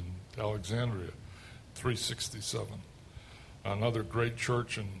Alexandria, 367. Another great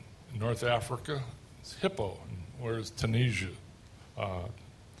church in North Africa is Hippo, whereas Tunisia.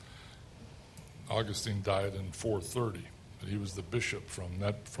 Augustine died in 430, but he was the bishop from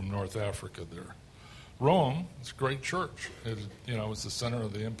North Africa there. Rome is a great church. It was the center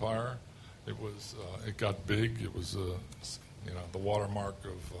of the empire. It got big. It was the watermark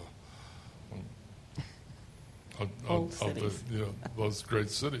of those great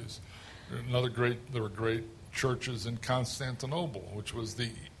cities. There were great churches in Constantinople, which was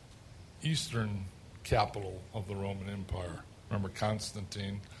the eastern capital of the Roman Empire. Remember,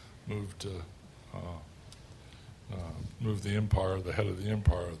 Constantine moved the empire, the head of the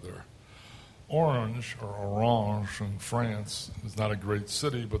empire there. Orange in France is not a great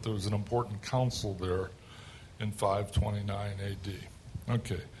city, but there was an important council there in 529 A.D.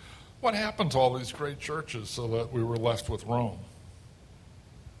 Okay, what happened to all these great churches so that we were left with Rome?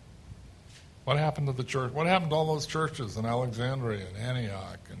 What happened to the church? What happened to all those churches in Alexandria and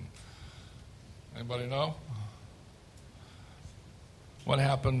Antioch? And anybody know? What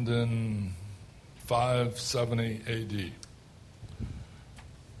happened in 570 A.D.?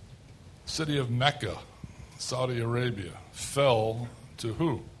 City of Mecca, Saudi Arabia, fell to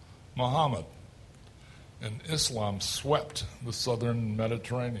who? Muhammad. And Islam swept the southern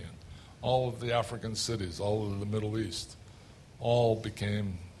Mediterranean. All of the African cities, all of the Middle East, all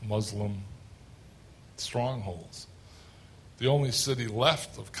became Muslim strongholds. The only city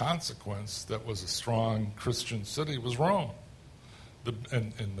left of consequence that was a strong Christian city was Rome.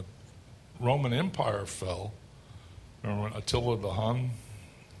 And the Roman Empire fell. Remember when Attila the Hun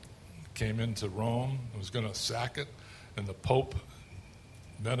came into Rome and was going to sack it, and the Pope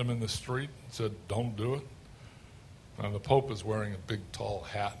met him in the street and said, "Don't do it." And the Pope is wearing a big, tall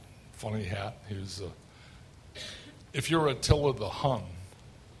hat, funny hat. If you're Attila the Hun,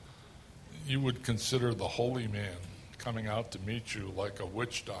 you would consider the holy man coming out to meet you like a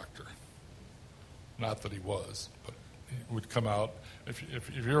witch doctor. Not that he was, but he would come out. If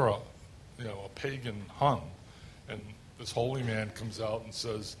you're a pagan Hun, and this holy man comes out and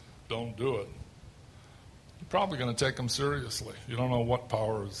says, "Don't do it," you're probably going to take him seriously. You don't know what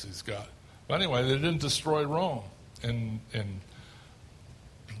powers he's got. But anyway, they didn't destroy Rome, and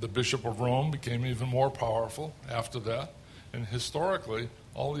the Bishop of Rome became even more powerful after that. And historically,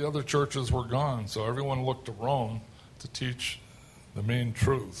 all the other churches were gone, so everyone looked to Rome to teach the main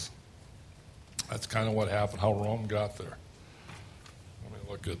truths. That's kind of what happened, how Rome got there. Let me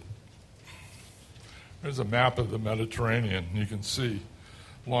look at There's a map of the Mediterranean. You can see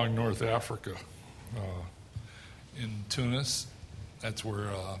along North Africa. In Tunis, that's where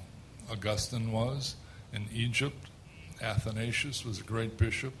Augustine was. In Egypt, Athanasius was a great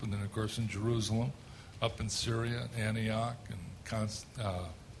bishop. And then, of course, in Jerusalem, up in Syria, Antioch, and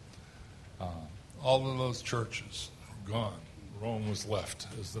all of those churches are gone. Rome was left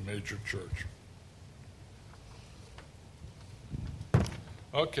as the major church.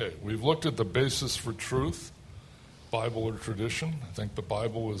 Okay, we've looked at the basis for truth, Bible or tradition. I think the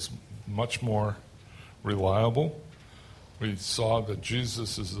Bible is much more reliable. We saw that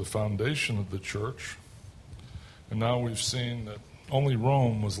Jesus is the foundation of the church. And now we've seen that only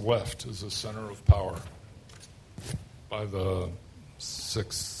Rome was left as the center of power by the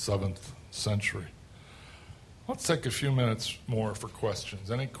 6th, 7th century. Let's take a few minutes more for questions.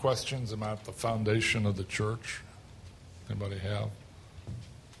 Any questions about the foundation of the church? Anybody have?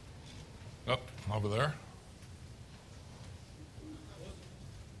 Up over there.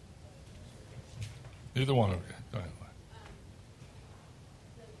 Either one of you. Go ahead.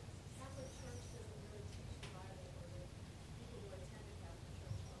 The Catholic Church doesn't really teach the Bible, or the people who attend the Catholic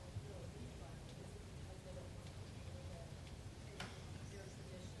Church don't really read the Bible. Is it because they don't want to look at any their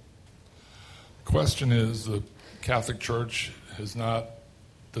tradition? Question is, the Catholic Church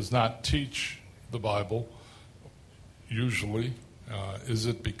does not teach the Bible usually. Is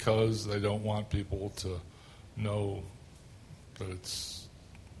it because they don't want people to know that it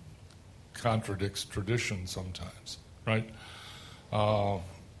contradicts tradition sometimes, right?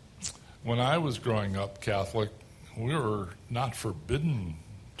 When I was growing up Catholic, we were not forbidden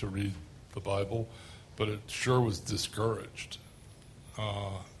to read the Bible, but it sure was discouraged.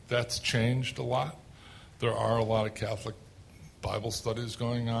 That's changed a lot. There are a lot of Catholic Bible studies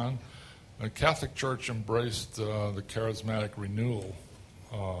going on. The Catholic Church embraced the charismatic renewal.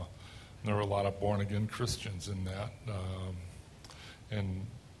 There were a lot of born-again Christians in that. And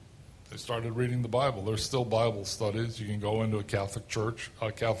they started reading the Bible. There's still Bible studies. You can go into a Catholic church,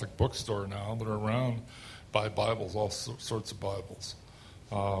 a Catholic bookstore now that are around, buy Bibles, all sorts of Bibles.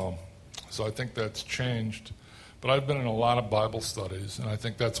 So I think that's changed. But I've been in a lot of Bible studies, and I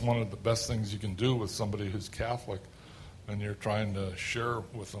think that's one of the best things you can do with somebody who's Catholic and you're trying to share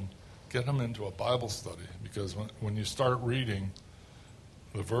with them. Get them into a Bible study, because when you start reading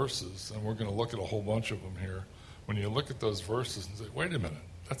the verses, and we're going to look at a whole bunch of them here, when you look at those verses and say, wait a minute,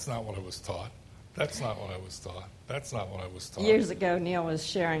 that's not what I was taught. That's not what I was taught. That's not what I was taught. Years ago, Neil was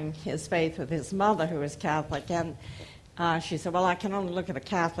sharing his faith with his mother, who was Catholic, and she said, well, I can only look at a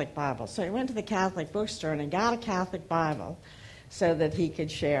Catholic Bible. So he went to the Catholic bookstore and he got a Catholic Bible so that he could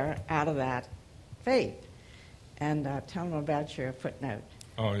share out of that faith. And tell him about your footnote.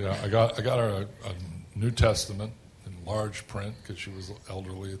 Oh, yeah. I got her a New Testament in large print because she was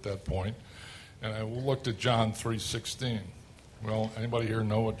elderly at that point. And I looked at John 3:16. Well, anybody here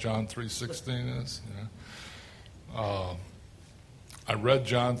know what John 3:16 is? Yeah. I read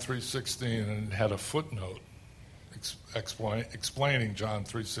John 3:16, and it had a footnote explaining John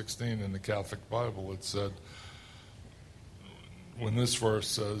 3:16 in the Catholic Bible. It said, when this verse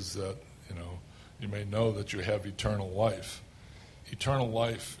says that, you may know that you have eternal life. Eternal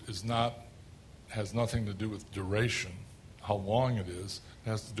life has nothing to do with duration, how long it is. It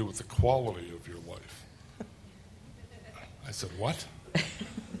has to do with the quality of your life. I said, what?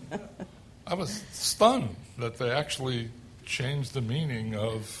 I was stunned that they actually changed the meaning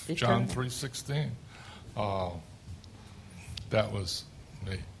of John 3:16. That was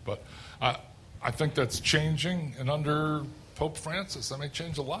me. But I think that's changing, and under Pope Francis, that may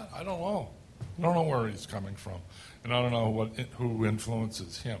change a lot. I don't know. I don't know where he's coming from, and I don't know who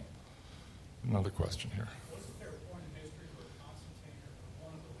influences him. Another question here. Wasn't there a point in history where Constantine, or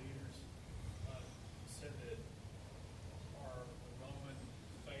one of the leaders, said that the Roman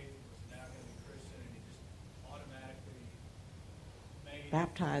faith was now going to be Christian, and he just automatically made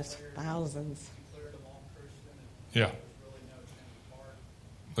Baptized thousands. declared them all Christian, and Yeah. there was really no change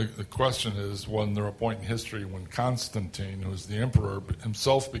of heart? The question is, wasn't there a point in history when Constantine, who was the emperor,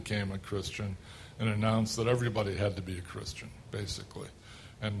 himself became a Christian and announced that everybody had to be a Christian, basically?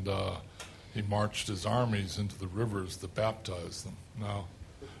 And he marched his armies into the rivers to baptize them. Now,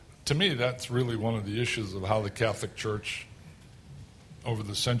 to me, that's really one of the issues of how the Catholic Church over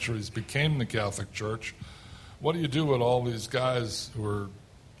the centuries became the Catholic Church. What do you do with all these guys who are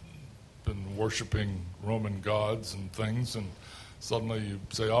been worshiping Roman gods and things, and suddenly you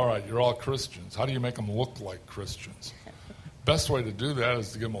say, all right, you're all Christians. How do you make them look like Christians? Best way to do that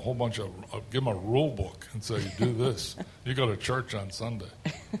is to give them a whole bunch of, give them a rule book and say, you do this. You go to church on Sunday,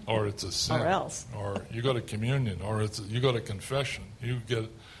 or it's a sin. Or else. Or you go to communion, or you go to confession.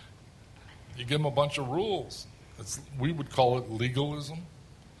 you give them a bunch of rules. We would call it legalism,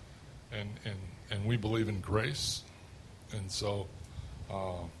 and we believe in grace. And so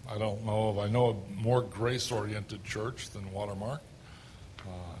I don't know if I know a more grace-oriented church than Watermark.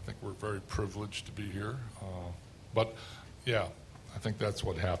 I think we're very privileged to be here. But, yeah, I think that's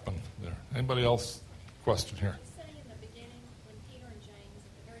what happened there. Anybody else? Question here. Say in the beginning, when Peter and James,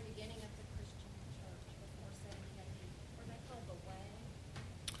 at the very beginning of the Christian church, before 70 AD, were they called the Way?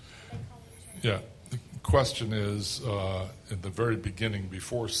 Were they called the church? Yeah. The question is, in the very beginning,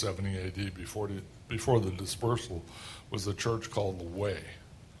 before 70 AD, before the dispersal, was the church called the Way?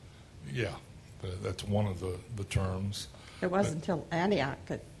 Yeah, that's one of the terms. It wasn't until Antioch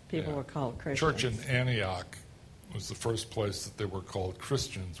that people Yeah. were called Christians. Church in Antioch was the first place that they were called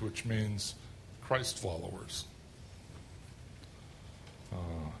Christians, which means Christ followers.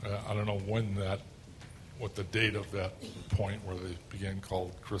 I don't know what the date of that point where they began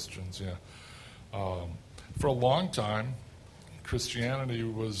called Christians. Yeah, for a long time, Christianity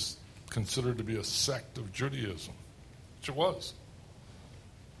was considered to be a sect of Judaism, which it was.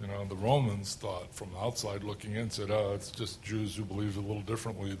 You know, the Romans thought, from the outside looking in, said, "Oh, it's just Jews who believe a little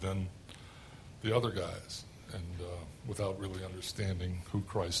differently than the other guys," and without really understanding who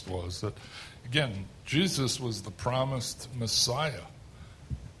Christ was. That, again, Jesus was the promised Messiah.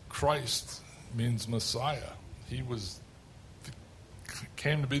 Christ means Messiah. He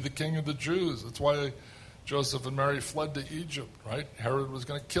came to be the King of the Jews. That's why Joseph and Mary fled to Egypt, right? Herod was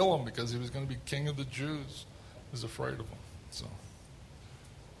going to kill him because he was going to be King of the Jews. He was afraid of him. So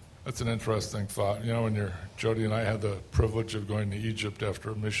that's an interesting thought. You know, when Jody and I had the privilege of going to Egypt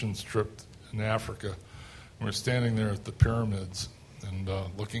after a missions trip in Africa, we were standing there at the pyramids and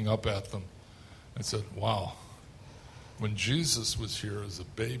looking up at them and said, wow, when Jesus was here as a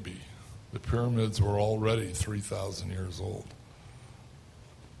baby, the pyramids were already 3,000 years old.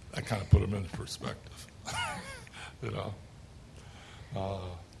 That kind of put them into perspective. You know.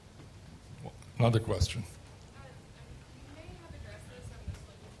 Another question. You may have addressed this. I'm just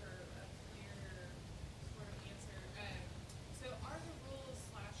looking for a clear sort of answer. So are the rules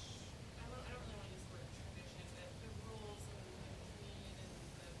 / I don't really want to use the word tradition, but the rules and communion and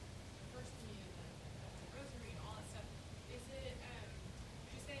the first communion and the rosary and all that stuff, is it,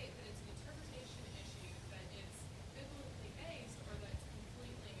 would you say that it's an interpretation issue, that it's biblically based, or that it's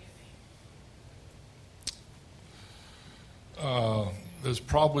completely man-made? There's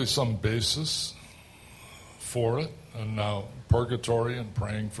probably some basis for it. And now purgatory and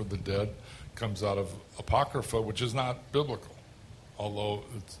praying for the dead comes out of Apocrypha, which is not biblical, although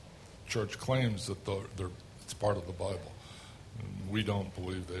the church claims that it's part of the Bible. And we don't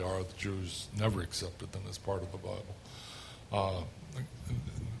believe they are. The Jews never accepted them as part of the Bible.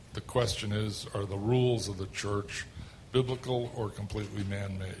 The question is, are the rules of the church biblical or completely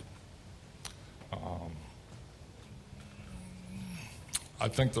man-made? I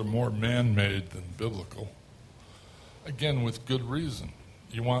think they're more man-made than biblical. Again, with good reason.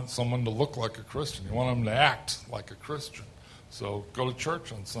 You want someone to look like a Christian. You want them to act like a Christian. So go to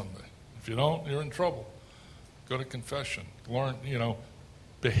church on Sunday. If you don't, you're in trouble. Go to confession. Learn,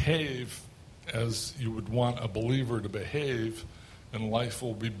 behave as you would want a believer to behave, and life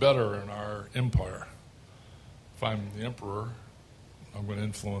will be better in our empire. If I'm the emperor, I'm going to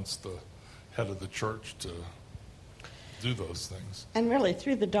influence the head of the church to do those things. And really,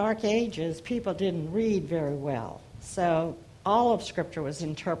 through the Dark Ages, people didn't read very well. So all of Scripture was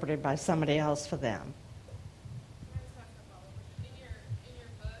interpreted by somebody else for them. I just have a follow-up question. In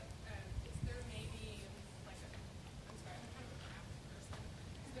your book, is there maybe like I'm sorry, I'm kind of a math person.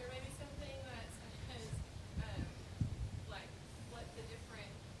 Is there maybe something that says like what the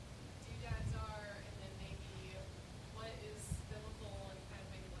different doodads are, and then maybe what is biblical and kind of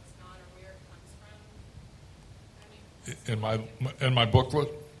maybe what's not, or where it comes from? In my booklet?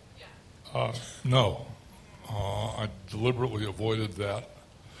 Yeah. No. I deliberately avoided that.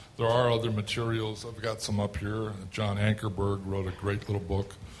 There are other materials. I've got some up here. John Ankerberg wrote a great little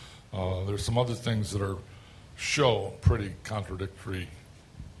book. There's some other things that show pretty contradictory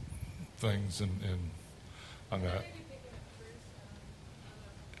things on that.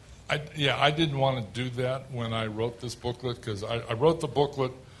 I didn't want to do that when I wrote this booklet, because I wrote the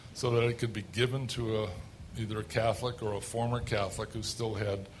booklet so that it could be given to either a Catholic or a former Catholic who still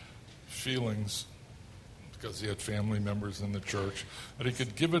had feelings because he had family members in the church, that he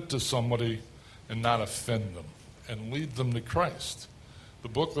could give it to somebody and not offend them and lead them to Christ. The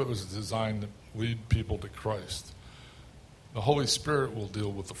booklet was designed to lead people to Christ. The Holy Spirit will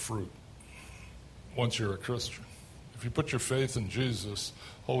deal with the fruit once you're a Christian. If you put your faith in Jesus,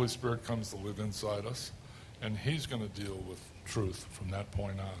 Holy Spirit comes to live inside us, and he's going to deal with truth from that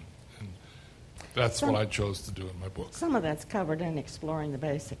point on. And That's what I chose to do in my book. Some of that's covered in Exploring the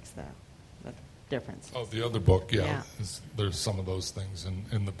Basics, though, the difference. Oh, the other book, yeah. Yeah. There's some of those things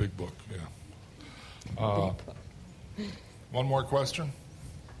in the big book, yeah. One more question?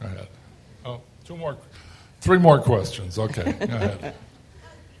 Go ahead. Oh, three more questions. Okay, go ahead.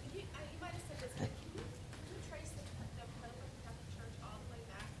 You might have said this, but can you trace the Pope of the Catholic Church all the way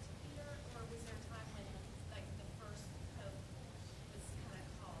back to Peter, or was there a time when, like, the first Pope was kind of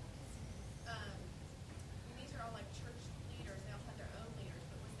called? These are all, like, church leaders. They all had their own leaders,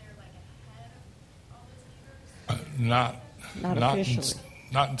 but was there, like, a head of all those leaders? Not officially.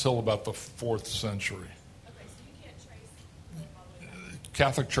 Not until about the 4th century. Okay, so you can't trace them all the way back.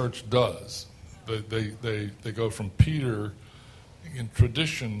 Catholic Church does. They go from Peter. In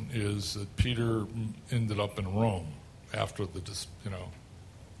tradition is that Peter ended up in Rome after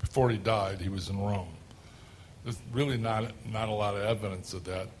before he died, he was in Rome. There's really not a lot of evidence of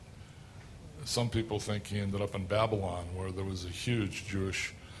that. Some people think he ended up in Babylon, where there was a huge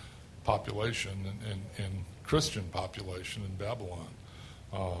Jewish population and Christian population in Babylon.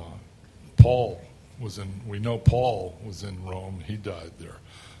 We know Paul was in Rome. He died there.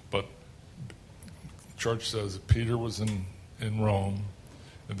 But the church says that Peter was in Rome,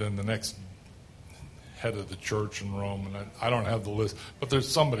 and then the next head of the church in Rome, and I don't have the list, but there's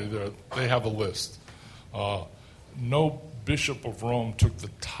somebody there. They have a list. No bishop of Rome took the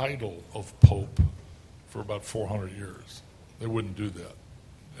title of pope for about 400 years. They wouldn't do that.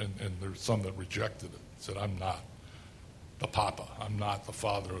 And there's some that rejected it, said, I'm not the Papa. I'm not the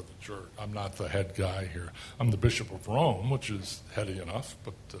father of the church. I'm not the head guy here. I'm the Bishop of Rome, which is heady enough,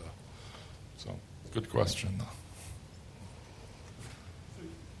 but so good question, though. So you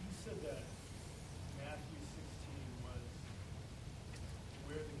said that Matthew 16 was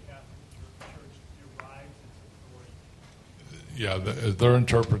where the Catholic Church derives its authority. Yeah, their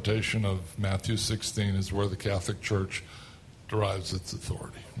interpretation of Matthew 16 is where the Catholic Church derives its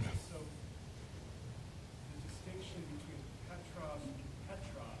authority. Yeah. So the distinction between Petros and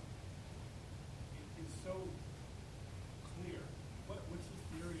Petra is so clear. What's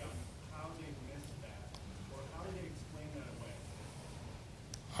the theory on how they missed that, or how do they explain that away?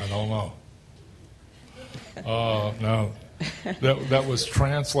 I don't know. No, that was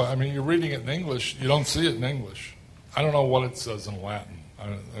translated. I mean, you're reading it in English. You don't see it in English. I don't know what it says in Latin.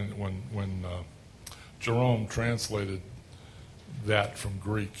 When Jerome translated that from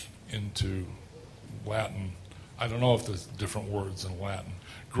Greek into Latin, I don't know if there's different words in Latin.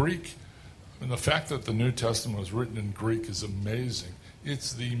 Greek, and the fact that the New Testament was written in Greek is amazing.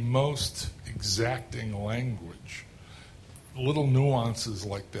 It's the most exacting language. Little nuances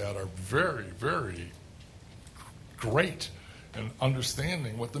like that are very, very great in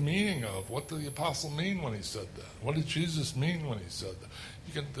understanding what the meaning of, what did the apostle mean when he said that? What did Jesus mean when he said that?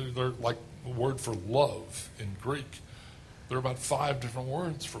 They're like the word for love in Greek. There are about 5 different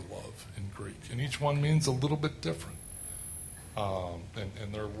words for love in Greek, and each one means a little bit different.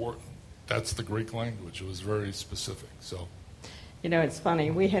 That's the Greek language. It was very specific. So, You know, it's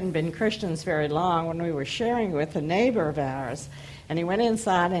funny. We hadn't been Christians very long when we were sharing with a neighbor of ours, and he went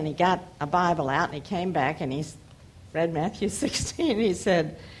inside and he got a Bible out, and he came back and he read Matthew 16. He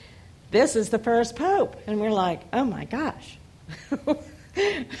said, "This is the first pope," and we're like, "Oh my gosh,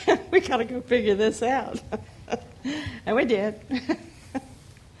 we got to go figure this out." And we did.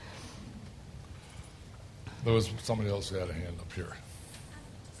 there was somebody else who had a hand up here.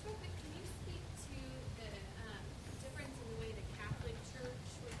 Just real quick, can you speak to the difference in the way the Catholic Church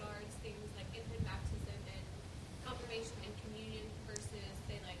regards things like infant baptism and confirmation and communion versus,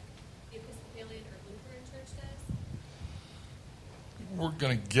 say, like the Episcopalian or Lutheran Church does? We're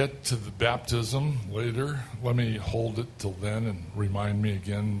going to get to the baptism later. Let me hold it till then and remind me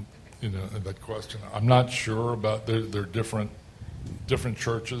again, that question. I'm not sure about. They're different. Different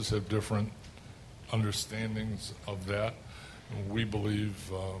churches have different understandings of that. We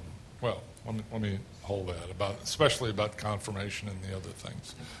believe. Let me hold that especially about confirmation and the other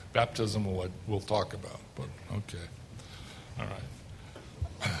things. Baptism we'll talk about. But okay, all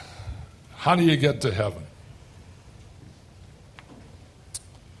right. How do you get to heaven?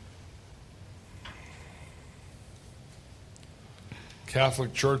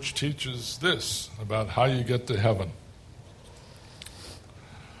 Catholic Church teaches this about how you get to heaven.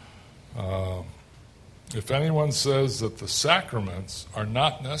 If anyone says that the sacraments are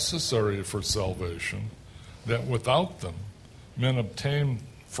not necessary for salvation, that without them men obtain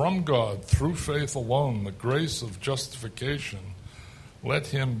from God through faith alone the grace of justification, let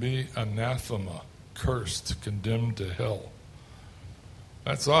him be anathema, cursed, condemned to hell.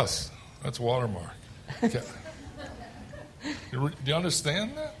 That's us. That's Watermark. Do you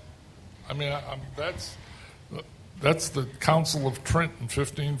understand that? I mean, that's the Council of Trent in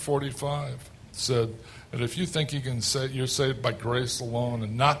 1545 said that if you think you can say you're saved by grace alone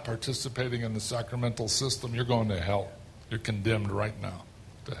and not participating in the sacramental system, you're going to hell. You're condemned right now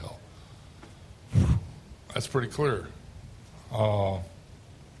to hell. That's pretty clear.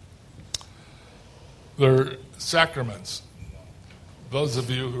 They're sacraments. Those of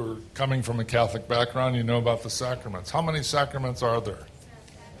you who are coming from a Catholic background, you know about the sacraments. How many sacraments are there?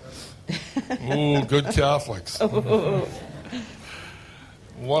 Ooh, good Catholics.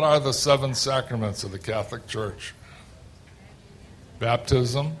 What are the 7 sacraments of the Catholic Church?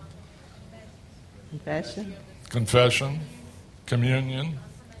 Baptism, confession, communion,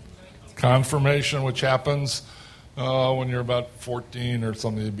 confirmation, which happens when you're about 14 or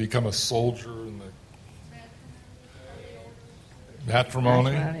something. You become a soldier in the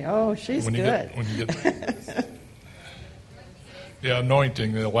matrimony. Oh, she's good. Yeah,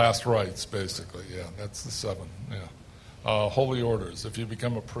 anointing, the last rites, basically. Yeah, that's the 7. Yeah, holy orders. If you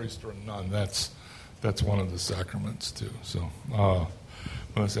become a priest or a nun, that's one of the sacraments too. So,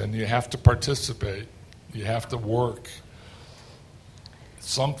 and you have to participate. You have to work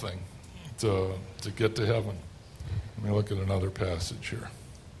something to get to heaven. Let me look at another passage here.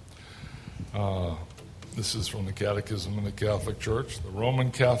 This is from the Catechism of the Catholic Church. The Roman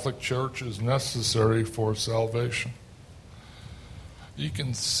Catholic Church is necessary for salvation. You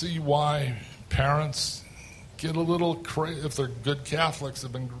can see why parents get a little crazy if they're good Catholics,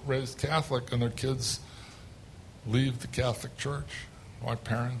 have been raised Catholic, and their kids leave the Catholic Church. Why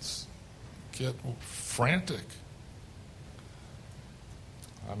parents get frantic.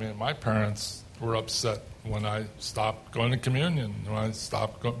 I mean, my parents were upset when I stopped going to communion, when I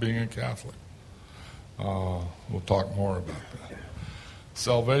stopped being a Catholic. We'll talk more about that.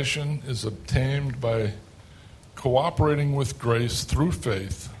 Salvation is obtained by cooperating with grace through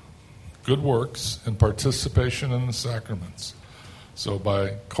faith, good works, and participation in the sacraments. So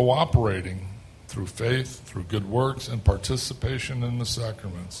by cooperating through faith, through good works, and participation in the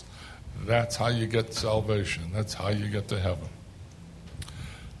sacraments, that's how you get salvation. That's how you get to heaven.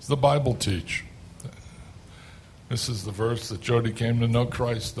 Does the Bible teach? This is the verse that Jody came to know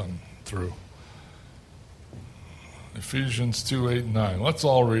Christ through. Ephesians 2:8-9. Let's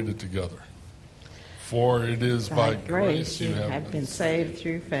all read it together. For it is by grace you have been saved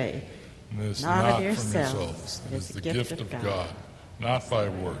through faith. And this not from yourselves. It is the gift of God, not by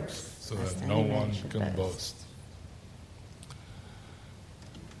works, so that no one can boast.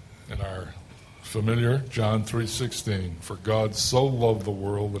 In our familiar John 3:16, for God so loved the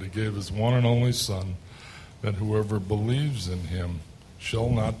world that he gave his one and only Son, that whoever believes in him shall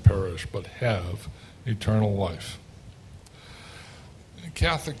not perish, but have eternal life. The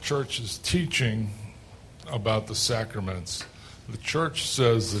Catholic Church is teaching about the sacraments. The Church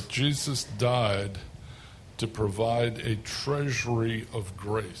says that Jesus died to provide a treasury of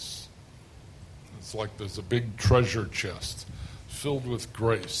grace. It's like there's a big treasure chest filled with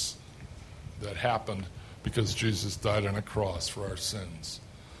grace that happened because Jesus died on a cross for our sins.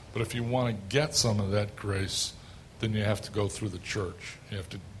 But if you want to get some of that grace, then you have to go through the church. You have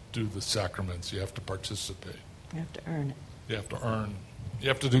to do the sacraments. You have to participate. You have to earn it. You have to earn. You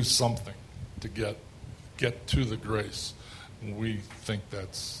have to do something to get to the grace. We think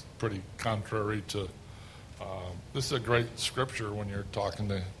that's pretty contrary to. This is a great scripture when you're talking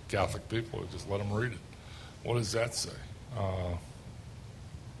to Catholic people. Just let them read it. What does that say? I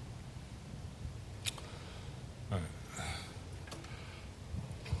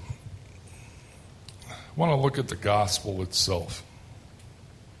want to look at the gospel itself.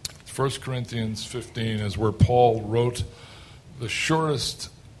 1 Corinthians 15 is where Paul wrote the surest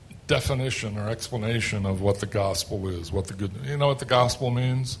definition or explanation of what the gospel is. You know what the gospel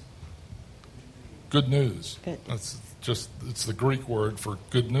means? Good news. It's the Greek word for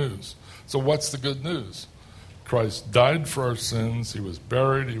good news. So what's the good news? Christ died for our sins. He was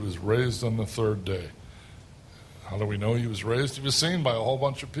buried. He was raised on the third day. How do we know he was raised? He was seen by a whole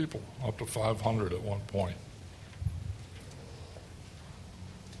bunch of people, up to 500 at one point.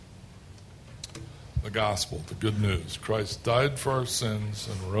 The gospel, the good news. Christ died for our sins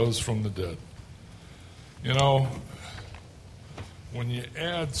and rose from the dead. You know, when you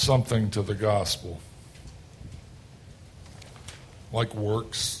add something to the gospel, like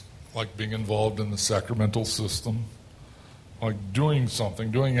works, like being involved in the sacramental system, like doing something,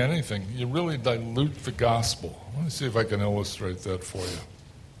 doing anything, you really dilute the gospel. Let me see if I can illustrate that for you.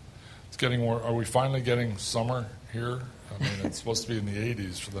 It's getting more. Are we finally getting summer here? I mean, it's supposed to be in the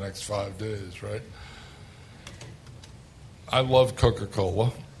 80s for the next 5 days, right? I love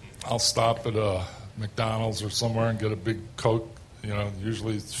Coca-Cola. I'll stop at a McDonald's or somewhere and get a big Coke,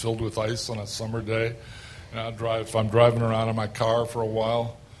 Usually it's filled with ice on a summer day. And if I'm driving around in my car for a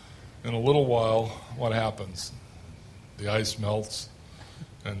while, in a little while, what happens? The ice melts,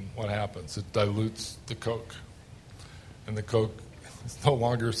 and what happens? It dilutes the Coke. And the Coke is no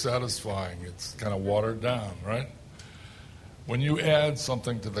longer satisfying. It's kind of watered down, right? When you add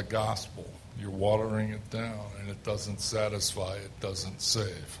something to the gospel, you're watering it down, and it doesn't satisfy, it doesn't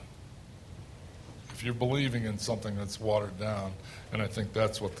save. If you're believing in something that's watered down, and I think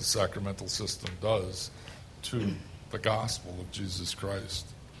that's what the sacramental system does to the gospel of Jesus Christ,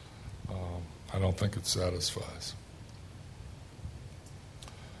 I don't think it satisfies.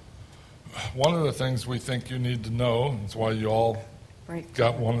 One of the things we think you need to know, that's why you all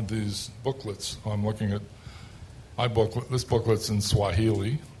got one of these booklets. I'm looking at my booklet. This booklet's in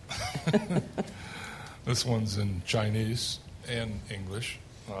Swahili. This one's in Chinese and English.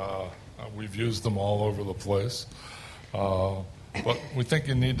 We've used them all over the place. But we think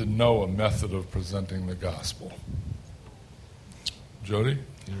you need to know a method of presenting the gospel. Jody,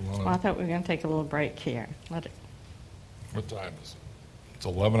 you want to? Well, I thought we were going to take a little break here. What time is it? It's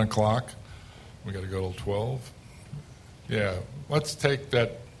 11 o'clock. We got to go till 12. Yeah, let's take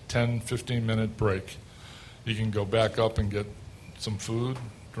that 10, 15-minute break. You can go back up and get some food,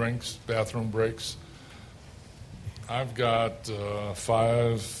 drinks, bathroom breaks. I've got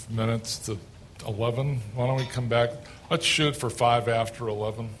 5 minutes to 11. Why don't we come back? Let's shoot for 5 after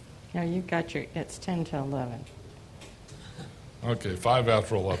 11. No, you got it's 10 to 11. Okay, 5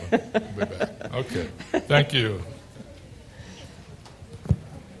 after 11. We'll be back. Okay, thank you.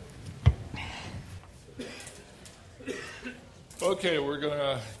 Okay, we're going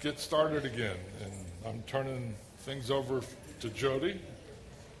to get started again, and I'm turning things over to Jody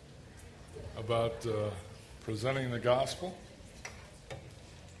about presenting the gospel.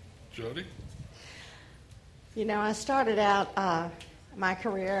 Jody? I started out my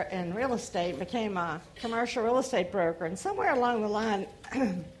career in real estate, became a commercial real estate broker, and somewhere along the line,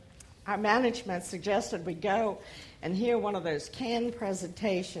 our management suggested we go and hear one of those canned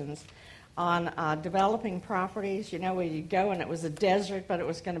presentations on developing properties, where you go and it was a desert, but it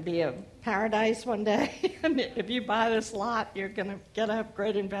was going to be a paradise one day. And if you buy this lot, you're going to get a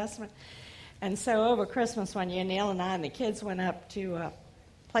great investment. And so over Christmas one year, Neil and I and the kids went up to a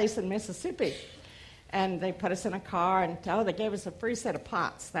place in Mississippi. And they put us in a car, and they gave us a free set of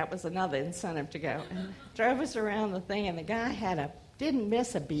pots. That was another incentive to go. And drove us around the thing, and the guy didn't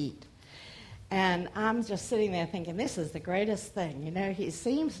miss a beat. And I'm just sitting there thinking, this is the greatest thing. He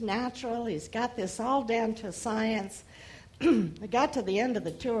seems natural. He's got this all down to science. I got to the end of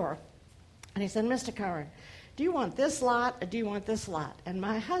the tour, and he said, Mr. Curran, do you want this lot or do you want this lot? And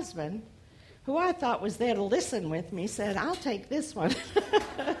my husband, who I thought was there to listen with me, said, I'll take this one.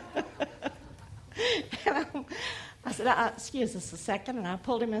 And I said, excuse us a second, and I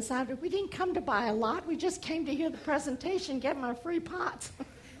pulled him aside. We didn't come to buy a lot. We just came to hear the presentation, get my free pots.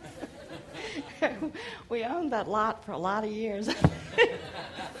 We owned that lot for a lot of years.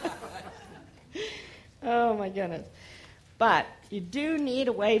 Oh, my goodness. But you do need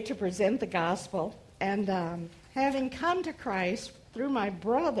a way to present the gospel. And having come to Christ through my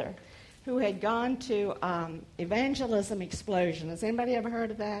brother, who had gone to Evangelism Explosion. Has anybody ever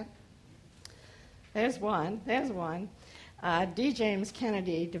heard of that? There's one. D. James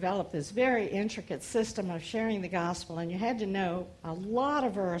Kennedy developed this very intricate system of sharing the gospel, and you had to know a lot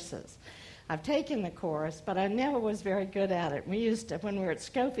of verses. I've taken the course, but I never was very good at it. We used to, when we were at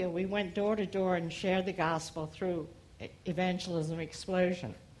Schofield, we went door to door and shared the gospel through Evangelism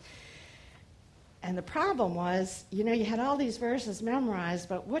Explosion. And the problem was, you had all these verses memorized,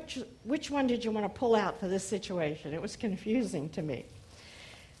 but which one did you want to pull out for this situation? It was confusing to me.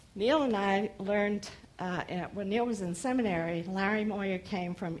 Neil and I learned, when Neil was in seminary, Larry Moyer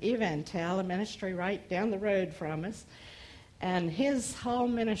came from Evantel, a ministry right down the road from us, and his whole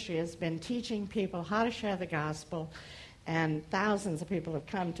ministry has been teaching people how to share the gospel, and thousands of people have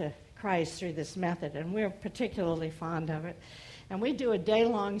come to Christ through this method, and we're particularly fond of it. And we do a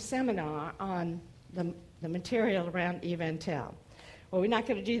day-long seminar on the material around Evantel. Well, we're not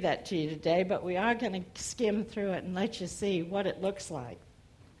going to do that to you today, but we are going to skim through it and let you see what it looks like.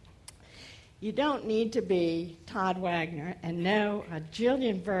 You don't need to be Todd Wagner and know a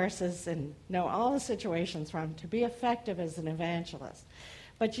jillion verses and know all the situations from to be effective as an evangelist.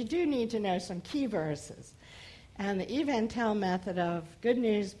 But you do need to know some key verses. And the Evantel method of good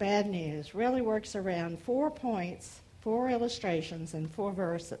news, bad news really works around 4 points, 4 illustrations, and 4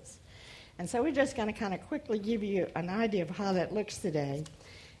 verses. And so we're just going to kind of quickly give you an idea of how that looks today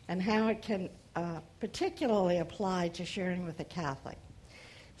and how it can particularly apply to sharing with a Catholic.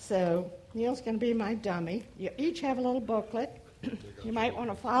 So Neil's going to be my dummy. You each have a little booklet. You might want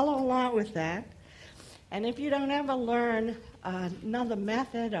to follow along with that. And if you don't ever learn another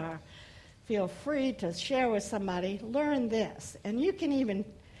method or feel free to share with somebody, learn this. And you can even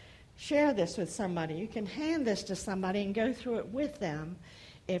share this with somebody. You can hand this to somebody and go through it with them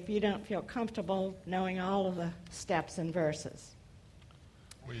if you don't feel comfortable knowing all of the steps and verses.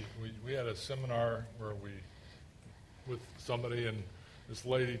 We had a seminar where with somebody, and this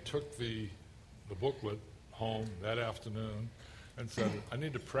lady took the booklet home that afternoon and said, I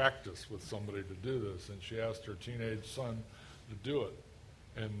need to practice with somebody to do this. And she asked her teenage son to do it.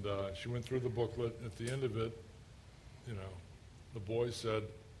 And she went through the booklet. At the end of it, the boy said,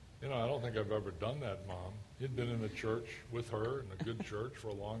 I don't think I've ever done that, Mom. He'd been in the church with her, in a good church, for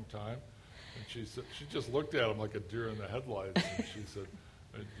a long time. And she just looked at him like a deer in the headlights. And she said,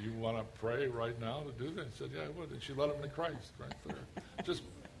 do you want to pray right now to do that? He said, yeah, I would. And she led him to Christ right there. Just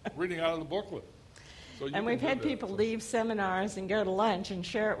reading out of the booklet. So and we've had people leave seminars and go to lunch and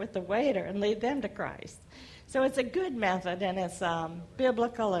share it with the waiter and lead them to Christ. So it's a good method, and it's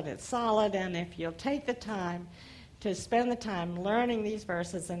biblical, and it's solid, and if you'll take the time to spend the time learning these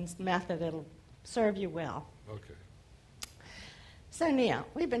verses and method, it'll serve you well. Okay. So, Neil,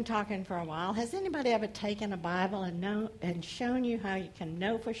 we've been talking for a while. Has anybody ever taken a Bible and shown you how you can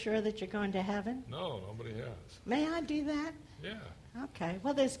know for sure that you're going to heaven? No, nobody has. May I do that? Yeah. Okay.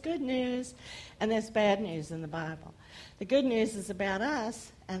 Well, there's good news and there's bad news in the Bible. The good news is about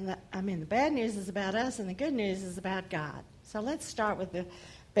us, and the bad news is about us, and the good news is about God. So let's start with the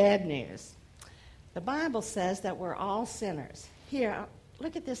bad news. The Bible says that we're all sinners. Here,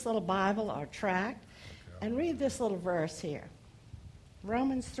 look at this little Bible or tract and read this little verse here.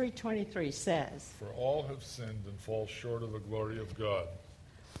 Romans 3:23 says, For all have sinned and fall short of the glory of God.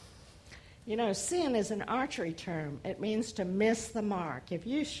 Sin is an archery term. It means to miss the mark. If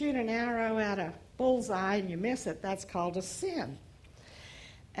you shoot an arrow at a bullseye and you miss it, that's called a sin.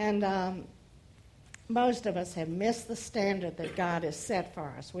 And most of us have missed the standard that God has set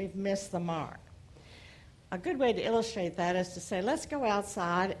for us. We've missed the mark. A good way to illustrate that is to say, let's go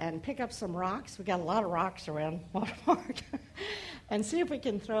outside and pick up some rocks. We've got a lot of rocks around Watermark. And see if we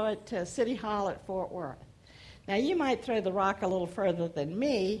can throw it to City Hall at Fort Worth. Now, you might throw the rock a little further than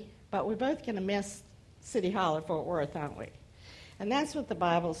me, but we're both going to miss City Hall at Fort Worth, aren't we? And that's what the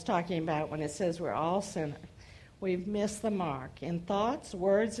Bible's talking about when it says we're all sinners. We've missed the mark. In thoughts,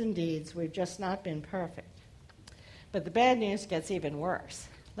 words, and deeds, we've just not been perfect. But the bad news gets even worse.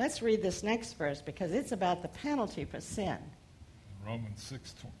 Let's read this next verse because it's about the penalty for sin. Romans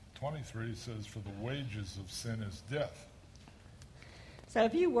 6:23 says, For the wages of sin is death. So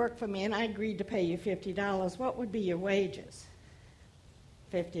if you work for me and I agreed to pay you $50, what would be your wages?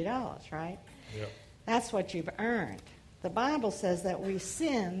 $50, right? Yep. That's what you've earned. The Bible says that we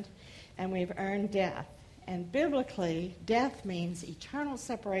sinned and we've earned death. And biblically, death means eternal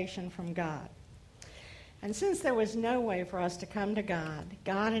separation from God. And since there was no way for us to come to God,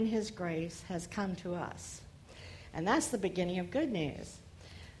 God in His grace has come to us. And that's the beginning of good news.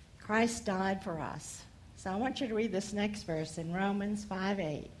 Christ died for us. So I want you to read this next verse in Romans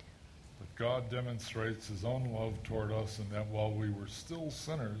 5:8. But God demonstrates His own love toward us in that while we were still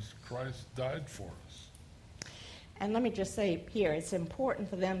sinners, Christ died for us. And let me just say here, it's important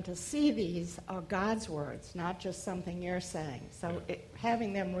for them to see these are God's words, not just something you're saying. So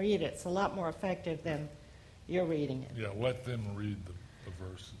having them read it's a lot more effective than you're reading it. Yeah, let them read the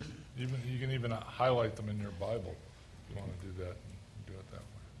verses. You can even highlight them in your Bible if you want to do that and do it that way.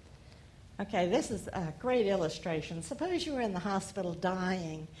 Okay, this is a great illustration. Suppose you were in the hospital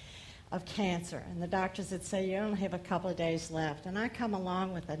dying of cancer, and the doctors would say you only have a couple of days left. And I come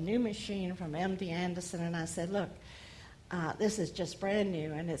along with a new machine from MD Anderson, and I said, look, this is just brand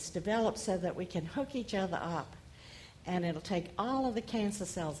new, and it's developed so that we can hook each other up. And it'll take all of the cancer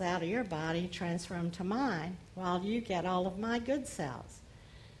cells out of your body, transfer them to mine, while you get all of my good cells.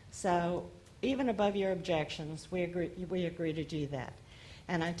 So even above your objections, we agree to do that.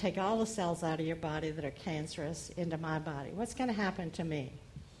 And I take all the cells out of your body that are cancerous into my body. What's going to happen to me?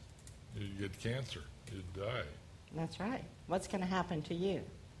 You'd get cancer. You'd die. That's right. What's going to happen to you?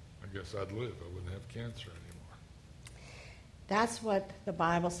 I guess I'd live. I wouldn't have cancer anymore. That's what the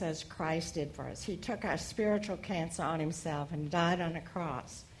Bible says Christ did for us. He took our spiritual cancer on Himself and died on a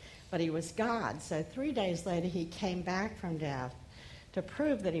cross. But He was God, so 3 days later He came back from death to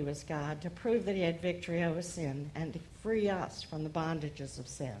prove that He was God, to prove that He had victory over sin, and to free us from the bondages of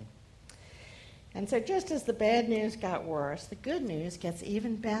sin. And so just as the bad news got worse, the good news gets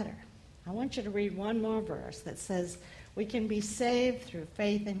even better. I want you to read one more verse that says we can be saved through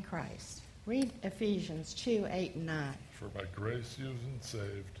faith in Christ. Read Ephesians 2:8 and 9. For by grace you've been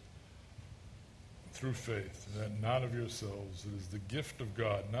saved through faith, that not of yourselves. It is the gift of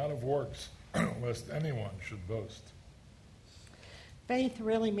God, not of works, lest anyone should boast. Faith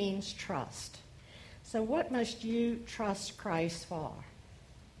really means trust. So what must you trust Christ for?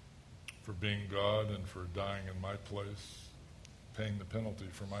 For being God and for dying in my place, paying the penalty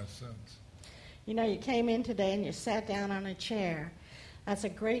for my sins. You know, you came in today and you sat down on a chair. That's a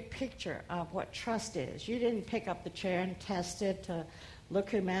great picture of what trust is. You didn't pick up the chair and test it to look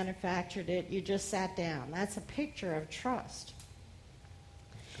who manufactured it. You just sat down. That's a picture of trust.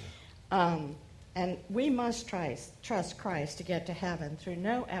 And we must trust Christ to get to heaven through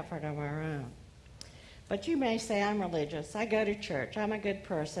no effort of our own. But you may say, I'm religious, I go to church, I'm a good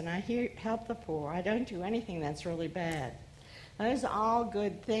person, I help the poor, I don't do anything that's really bad. Those are all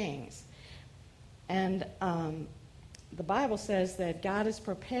good things. And the Bible says that God has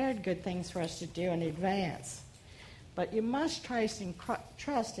prepared good things for us to do in advance. But you must trust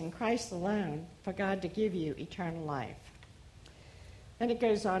in Christ alone for God to give you eternal life. Then it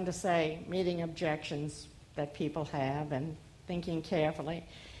goes on to say, meeting objections that people have and thinking carefully.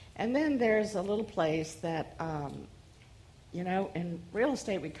 And then there's a little place that, in real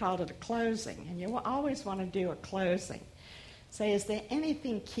estate we called it a closing. And you always want to do a closing. Say, is there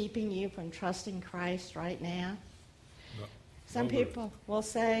anything keeping you from trusting Christ right now? No. Some people will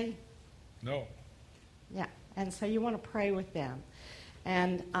say, no. Yeah, and so you want to pray with them.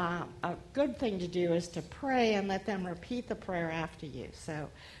 And a good thing to do is to pray and let them repeat the prayer after you. So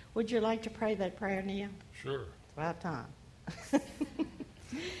would you like to pray that prayer, Neil? Sure. It's about time.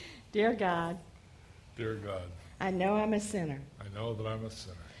 Dear God, Dear God, I know I'm a sinner. I know that I'm a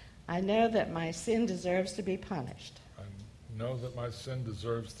sinner. I know that my sin deserves to be punished. I know that my sin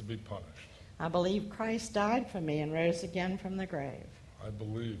deserves to be punished. I believe Christ died for me and rose again from the grave. I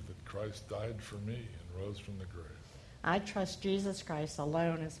believe that Christ died for me and rose from the grave. I trust Jesus Christ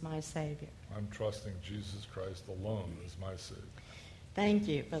alone as my Savior. I'm trusting Jesus Christ alone as my Savior. Thank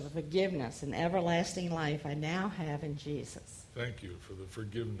you for the forgiveness and everlasting life I now have in Jesus. Thank you for the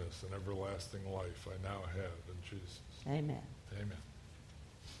forgiveness and everlasting life I now have in Jesus. Amen. Amen.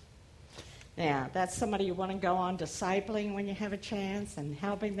 Now, that's somebody you want to go on discipling when you have a chance and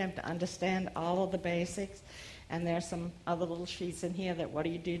helping them to understand all of the basics. And there's some other little sheets in here that what do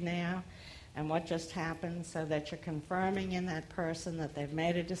you do now and what just happened, so that you're confirming in that person that they've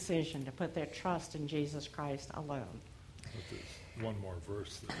made a decision to put their trust in Jesus Christ alone. But there's one more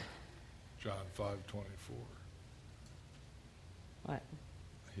verse there. John 5:24. What?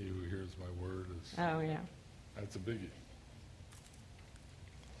 He who hears my word is... Oh, yeah. That's a biggie.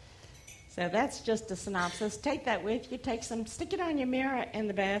 So that's just a synopsis. Take that with you. Stick it on your mirror in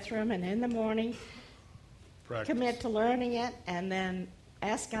the bathroom, and in the morning, Practice. commit to learning it, and then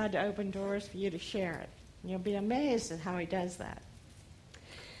ask God to open doors for you to share it. You'll be amazed at how He does that.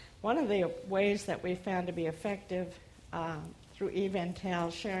 One of the ways that we found to be effective through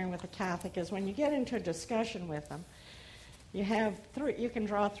Eventel, sharing with a Catholic, is when you get into a discussion with them, you can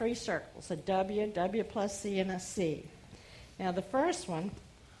draw three circles, a W, W plus C, and a C. Now the first one,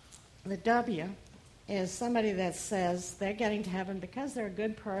 the W, is somebody that says they're getting to heaven because they're a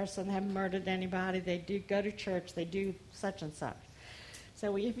good person, they haven't murdered anybody, they do go to church, they do such and such.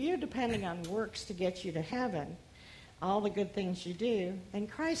 So if you're depending on works to get you to heaven, all the good things you do, then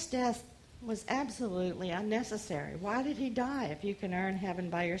Christ's death was absolutely unnecessary. Why did He die if you can earn heaven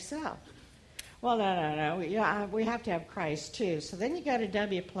by yourself? Well, no. We have to have Christ too. So then you go to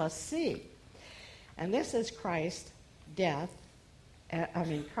W plus C. And this is Christ's death.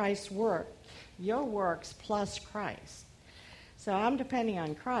 Christ's work. Your works plus Christ. So I'm depending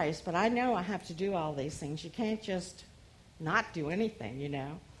on Christ, but I know I have to do all these things. You can't just not do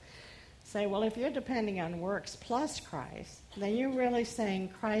anything, Say, well, if you're depending on works plus Christ, then you're really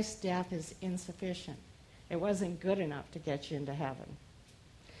saying Christ's death is insufficient. It wasn't good enough to get you into heaven.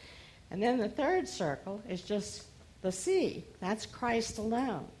 And then the third circle is just the C. That's Christ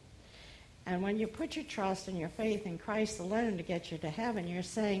alone. And when you put your trust and your faith in Christ alone to get you to heaven, you're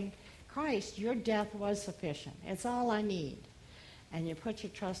saying, Christ, your death was sufficient. It's all I need. And you put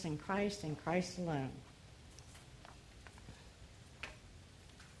your trust in Christ and Christ alone.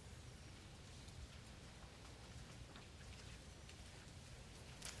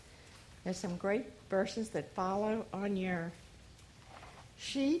 There's some great verses that follow on your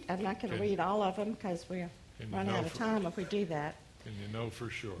sheet. I'm not going to read all of them because we're running out of time if we do that. And you know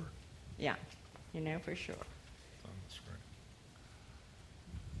for sure. Yeah, you know for sure. It's on the screen.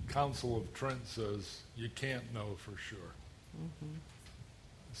 Council of Trent says you can't know for sure. Mm-hmm.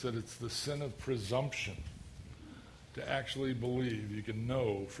 It said it's the sin of presumption to actually believe you can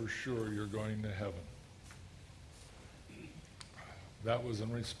know for sure you're going to heaven. That was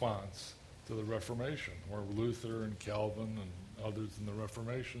in response to to the Reformation, where Luther and Calvin and others in the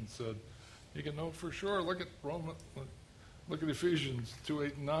Reformation said, you can know for sure. Look at Ephesians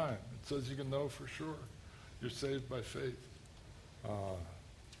 2:8 and 9. It says you can know for sure. You're saved by faith.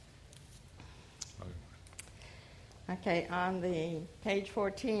 Okay, on the page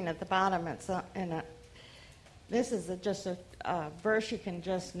 14 at the bottom, it's this is just a verse you can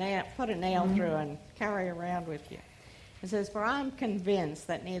just put a nail through and carry around with you. It says, "For I'm convinced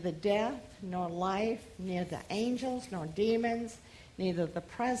that neither death, nor life, neither angels, nor demons, neither the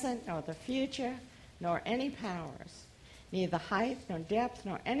present, nor the future, nor any powers, neither height, nor depth,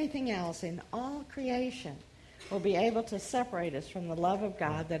 nor anything else in all creation will be able to separate us from the love of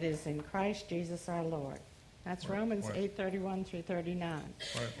God that is in Christ Jesus our Lord." That's Romans 8:31 through 39.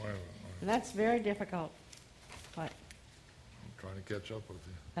 Wait. And that's very difficult. What? I'm trying to catch up with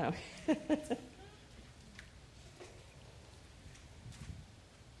you. Oh.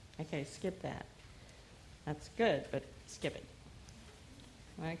 Okay, skip that. That's good, but skip it.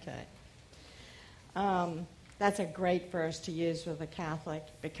 Okay. That's a great verse to use with a Catholic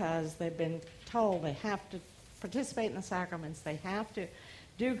because they've been told they have to participate in the sacraments, they have to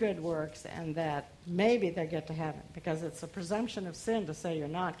do good works, and that maybe they'll get to heaven, because it's a presumption of sin to say you're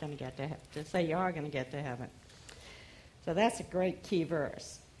not going to get to heaven, to say you are going to get to heaven. So that's a great key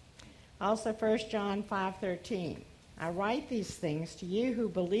verse. Also, 1 John 5:13. "I write these things to you who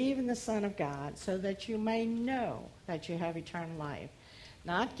believe in the Son of God, so that you may know that you have eternal life.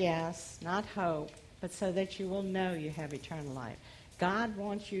 Not guess, not hope, but so that you will know you have eternal life." God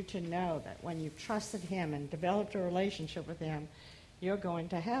wants you to know that when you've trusted Him and developed a relationship with Him, you're going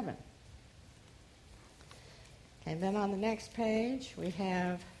to heaven. And then on the next page, we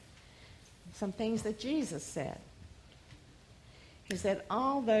have some things that Jesus said. He said,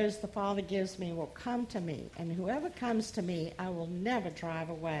 "All those the Father gives me will come to me, and whoever comes to me I will never drive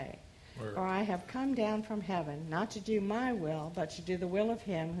away. Where? For I have come down from heaven, not to do my will, but to do the will of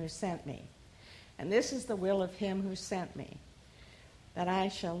Him who sent me. And this is the will of Him who sent me, that I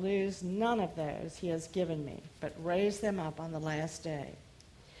shall lose none of those He has given me, but raise them up on the last day."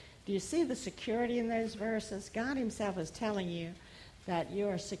 Do you see the security in those verses? God Himself is telling you that you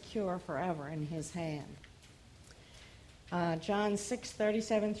are secure forever in His hand. John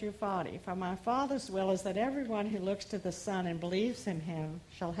 6:37 through 40. "For my Father's will is that everyone who looks to the Son and believes in Him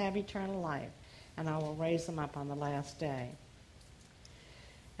shall have eternal life, and I will raise them up on the last day."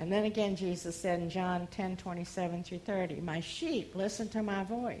 And then again Jesus said in John 10:27 through 30, "My sheep listen to my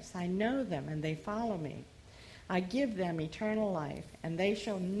voice. I know them, and they follow me. I give them eternal life, and they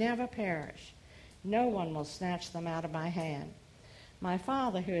shall never perish. No one will snatch them out of my hand. My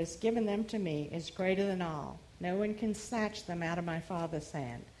Father who has given them to me is greater than all. No one can snatch them out of my Father's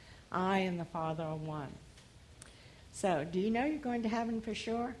hand. I and the Father are one." So, do you know you're going to heaven for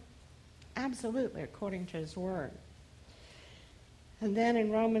sure? Absolutely, according to His Word. And then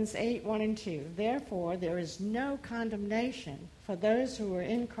in Romans 8:1 and 2, "Therefore there is no condemnation for those who are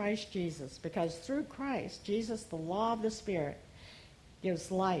in Christ Jesus, because through Christ Jesus the law of the Spirit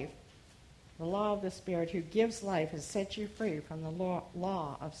gives life. The law of the Spirit who gives life has set you free from the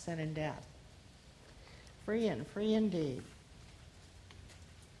law of sin and death." Free and free indeed.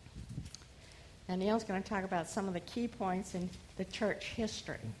 And Neil's going to talk about some of the key points in the church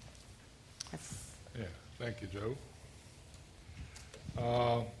history. Yeah, thank you, Joe.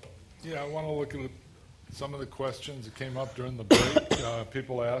 I want to look at some of the questions that came up during the break.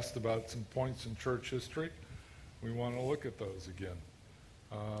 People asked about some points in church history. We want to look at those again.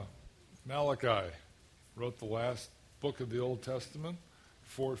 Malachi wrote the last book of the Old Testament,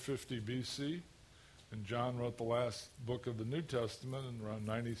 450 B.C., and John wrote the last book of the New Testament in around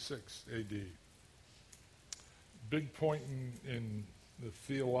 96 A.D. Big point in the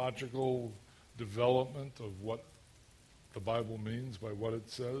theological development of what the Bible means by what it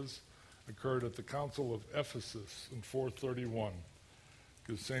says occurred at the Council of Ephesus in 431,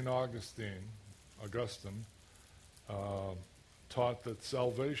 because St. Augustine taught that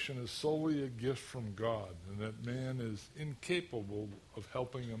salvation is solely a gift from God and that man is incapable of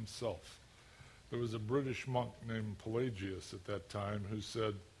helping himself. There was a British monk named Pelagius at that time who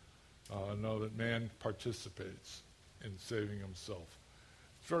said, no, that man participates in saving himself.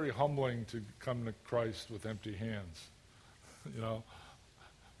 It's very humbling to come to Christ with empty hands.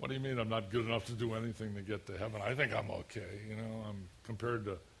 What do you mean I'm not good enough to do anything to get to heaven? I think I'm okay, I'm compared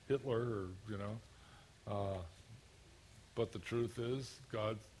to Hitler but the truth is,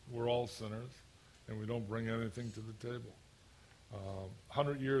 we're all sinners, and we don't bring anything to the table.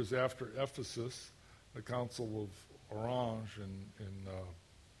 100 years after Ephesus, the Council of Orange in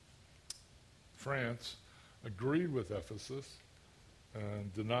France agreed with Ephesus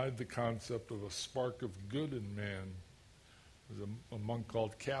and denied the concept of a spark of good in man. There was a monk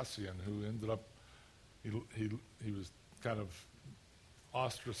called Cassian who ended up, he was kind of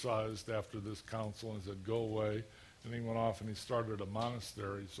ostracized after this council and said, go away. And he went off and he started a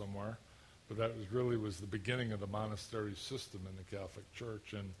monastery somewhere. But that was the beginning of the monastery system in the Catholic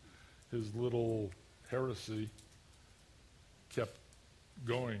Church. And his little heresy kept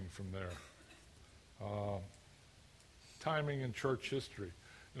going from there. Timing in church history.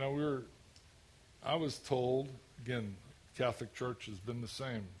 I was told, again, Catholic Church has been the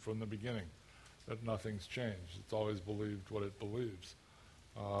same from the beginning, that nothing's changed. It's always believed what it believes.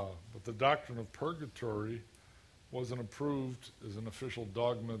 But the doctrine of purgatory wasn't approved as an official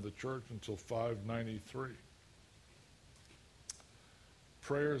dogma of the church until 593.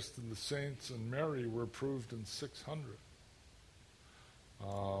 Prayers to the saints and Mary were approved in 600.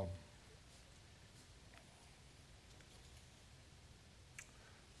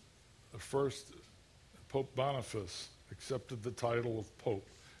 The first, Pope Boniface, accepted the title of Pope.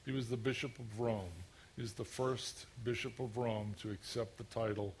 He was the Bishop of Rome. He was the first Bishop of Rome to accept the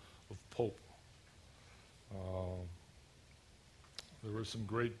title of Pope. There were some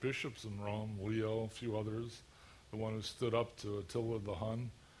great bishops in Rome, Leo, a few others. The one who stood up to Attila the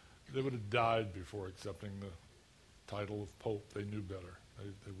Hun. They would have died before accepting the title of Pope. They knew better.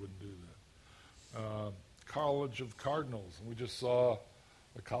 They wouldn't do that. College of Cardinals. And we just saw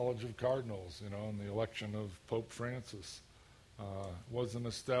the College of Cardinals, in the election of Pope Francis. Wasn't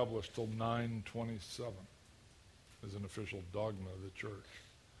established till 927 as an official dogma of the church.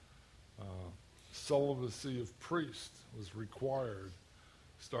 Celibacy of priests was required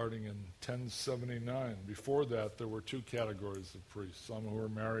starting in 1079. Before that, there were two categories of priests, some who were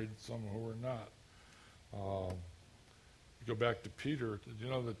married, some who were not. You go back to Peter. Did you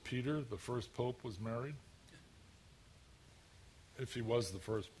know that Peter, the first pope, was married? If he was the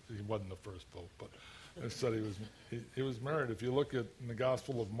first, he wasn't the first pope, but it said he was married. If you look at in the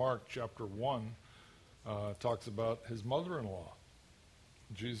Gospel of Mark, chapter 1, it talks about his mother-in-law.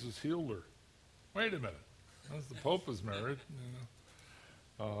 Jesus healed her. Wait a minute. As the Pope is married,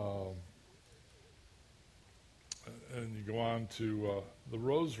 and you go on to the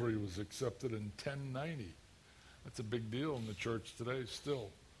Rosary was accepted in 1090. That's a big deal in the church today still.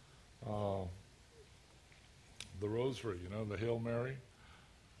 The Rosary, the Hail Mary.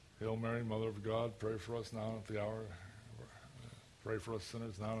 Hail Mary, Mother of God, pray for us now and at the hour. Pray for us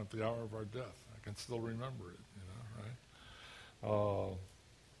sinners now and at the hour of our death. I can still remember it, right?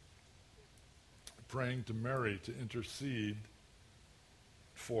 Praying to Mary to intercede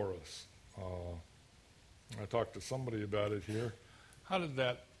for us. I talked to somebody about it here. How did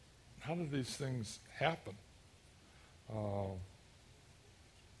these things happen?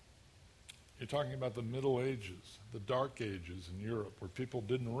 You're talking about the Middle Ages, the Dark Ages in Europe, where people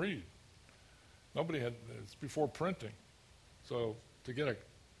didn't read. It's before printing. So to get a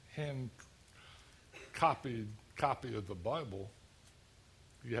hand copied copy of the Bible,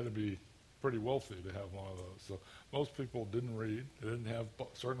 you had to be pretty wealthy to have one of those. So most people didn't read. They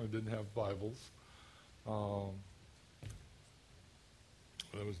certainly didn't have Bibles. There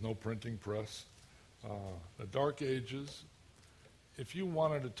was no printing press. The Dark Ages, if you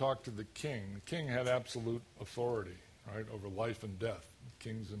wanted to talk to the king had absolute authority, right, over life and death.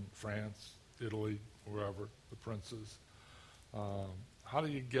 Kings in France, Italy, wherever, the princes. How do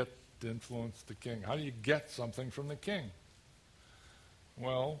you get to influence the king? How do you get something from the king?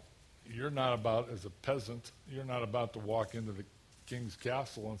 Well, you're not about, as a peasant, you're not about to walk into the king's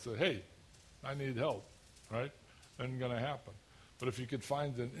castle and say, hey, I need help, right? That isn't going to happen. But if you could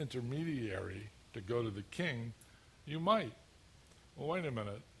find an intermediary to go to the king, you might. Well, wait a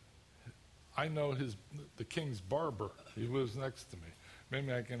minute. I know the king's barber. He lives next to me.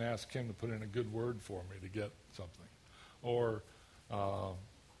 Maybe I can ask him to put in a good word for me to get something. Or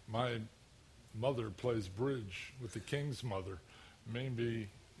my mother plays bridge with the king's mother. Maybe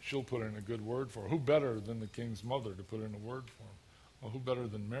she'll put in a good word for him. Who better than the king's mother to put in a word for him? Well, who better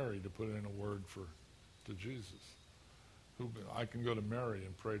than Mary to put in a word to Jesus? I can go to Mary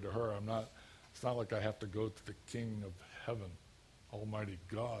and pray to her. It's not like I have to go to the King of Heaven, Almighty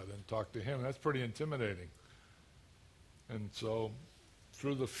God, and talk to him. That's pretty intimidating. And so,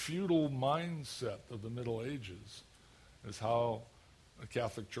 through the feudal mindset of the Middle Ages, is how the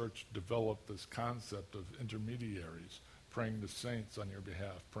Catholic Church developed this concept of intermediaries, praying to saints on your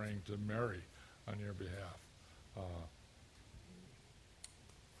behalf, praying to Mary on your behalf.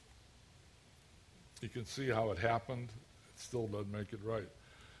 You can see how it happened. It still doesn't make it right.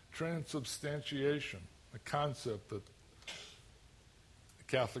 Transubstantiation, a concept that the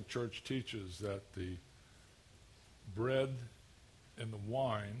Catholic Church teaches that the bread and the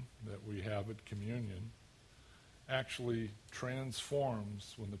wine that we have at communion actually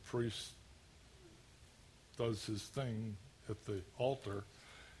transforms when the priest does his thing at the altar,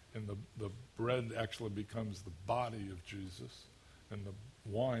 and the bread actually becomes the body of Jesus, and the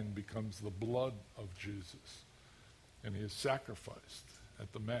wine becomes the blood of Jesus. And he is sacrificed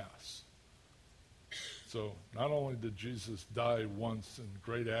at the Mass. So not only did Jesus die once in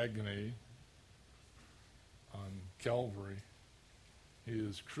great agony on Calvary, he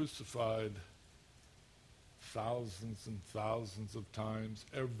is crucified thousands and thousands of times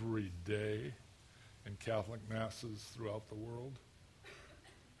every day in Catholic masses throughout the world.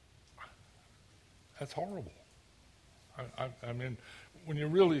 That's horrible. I mean, when you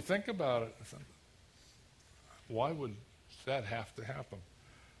really think about it, why would that have to happen?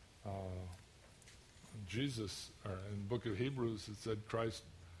 Jesus, or in the book of Hebrews, it said Christ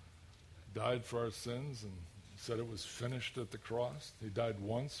died for our sins and said it was finished at the cross. He died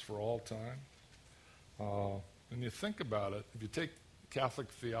once for all time. And you think about it, if you take Catholic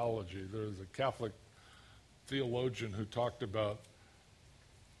theology, there's a Catholic theologian who talked about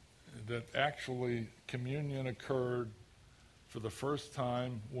that actually communion occurred for the first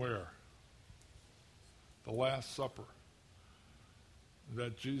time where? The Last Supper.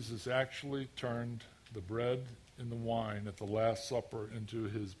 That Jesus actually turned the bread and the wine at the Last Supper into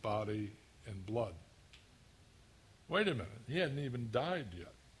his body and blood. Wait a minute, he hadn't even died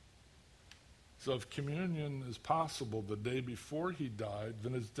yet. So if communion is possible the day before he died,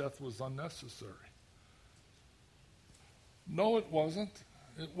 then his death was unnecessary. No, it wasn't.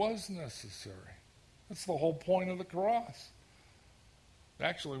 It was necessary. That's the whole point of the cross.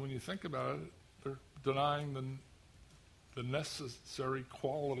 Actually, when you think about it, they're denying the necessary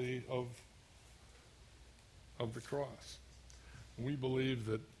quality of the cross. We believe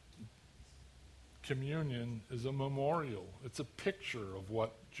that communion is a memorial. It's a picture of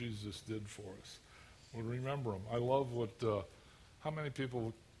what Jesus did for us. We'll remember him. I love what, how many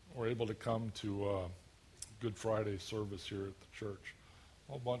people were able to come to Good Friday service here at the church?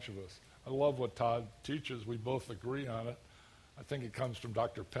 A whole bunch of us. I love what Todd teaches. We both agree on it. I think it comes from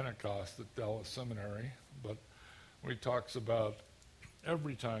Dr. Pentecost at Dallas Seminary, but he talks about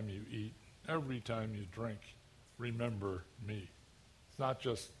every time you eat, every time you drink, remember me. It's not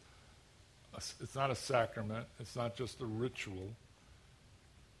just it's not a sacrament. It's not just a ritual.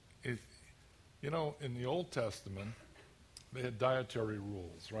 In the Old Testament, they had dietary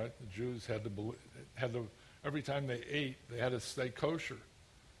rules, right? The Jews had to every time they ate, they had to stay kosher.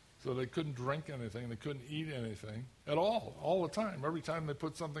 So they couldn't drink anything. They couldn't eat anything at all the time. Every time they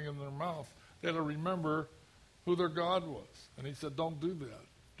put something in their mouth, they had to remember who their God was. And he said, don't do that.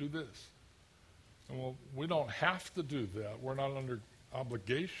 Do this. And well, we don't have to do that. We're not under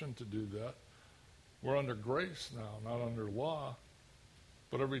obligation to do that. We're under grace now, not under law.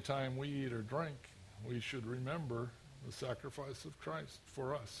 But every time we eat or drink, we should remember the sacrifice of Christ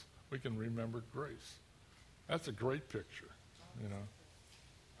for us. We can remember grace. That's a great picture,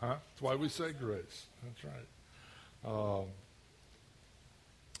 That's why we say grace. That's right.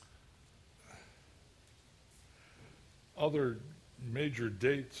 Other major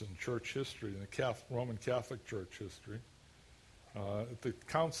dates in church history, in the Roman Catholic Church history, at the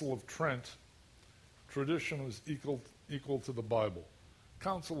Council of Trent, tradition was equal to the Bible.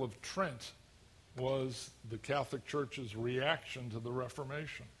 Council of Trent was the Catholic Church's reaction to the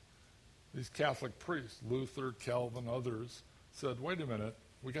Reformation. These Catholic priests, Luther, Calvin, others, said, wait a minute,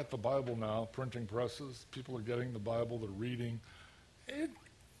 we got the Bible now, printing presses, people are getting the Bible, they're reading.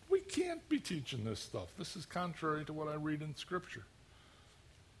 We can't be teaching this stuff. This is contrary to what I read in Scripture.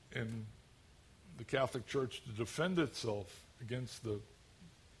 And the Catholic Church, to defend itself against the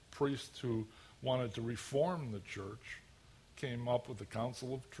priests who wanted to reform the church, came up with the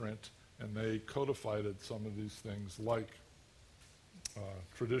Council of Trent, and they codified some of these things like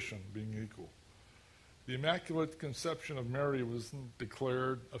tradition being equal. The Immaculate Conception of Mary wasn't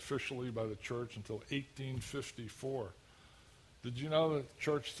declared officially by the church until 1854. Did you know that the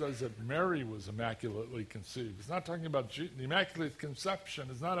church says that Mary was immaculately conceived? It's not talking about the Immaculate Conception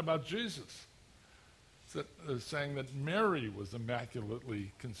is not about Jesus. It's saying that Mary was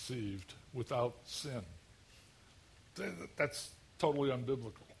immaculately conceived without sin. That's totally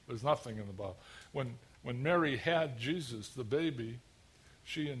unbiblical. There's nothing in the Bible. When Mary had Jesus, the baby,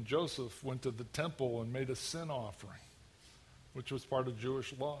 she and Joseph went to the temple and made a sin offering, which was part of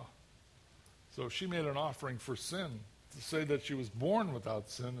Jewish law. So she made an offering for sin. To say that she was born without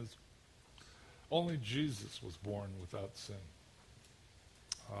sin is only Jesus was born without sin.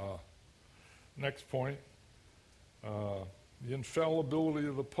 Next point, the infallibility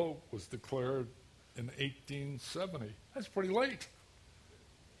of the Pope was declared in 1870. That's pretty late.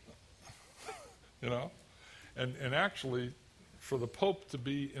 you know? And actually, for the Pope to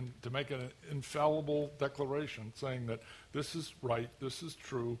make an infallible declaration saying that this is right, this is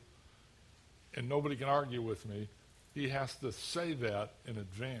true, and nobody can argue with me, he has to say that in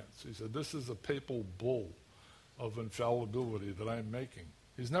advance. He said, this is a papal bull of infallibility that I'm making.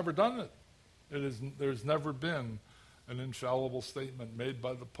 He's never done it. There's never been an infallible statement made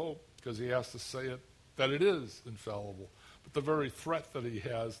by the Pope because he has to say it that it is infallible. But the very threat that he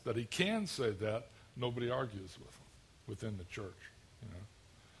has, that he can say that, nobody argues with him within the church.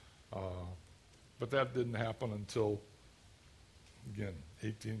 But that didn't happen until, again,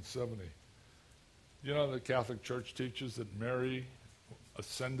 1870. You know, the Catholic Church teaches that Mary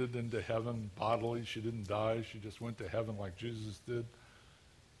ascended into heaven bodily. She didn't die. She just went to heaven like Jesus did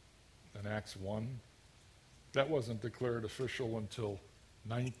in Acts 1. That wasn't declared official until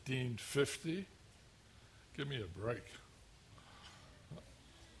 1950. Give me a break.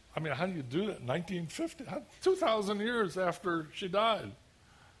 I mean, how do you do that in 1950? 2,000 years after she died.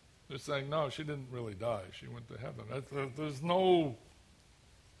 They're saying, no, she didn't really die. She went to heaven. There's no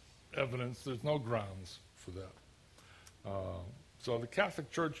evidence, there's no grounds for that. So the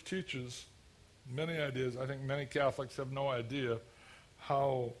Catholic Church teaches many ideas. I think many Catholics have no idea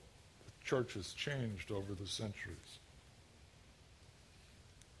how the church has changed over the centuries.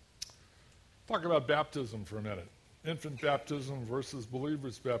 Talk about baptism for a minute. Infant baptism versus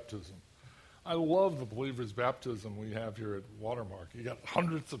believer's baptism. I love the believer's baptism we have here at Watermark. You got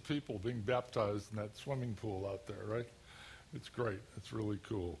hundreds of people being baptized in that swimming pool out there, right? It's great. It's really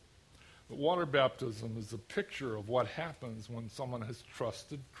cool. But water baptism is a picture of what happens when someone has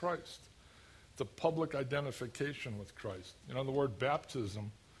trusted Christ. It's a public identification with Christ. You know, the word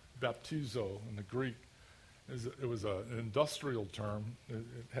baptism, baptizo in the Greek, it was an industrial term. It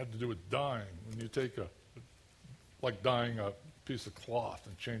had to do with dyeing. When you take like dyeing a piece of cloth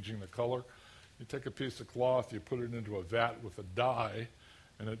and changing the color, you take a piece of cloth, you put it into a vat with a dye,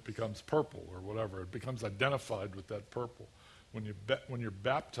 and it becomes purple or whatever. It becomes identified with that purple. When you're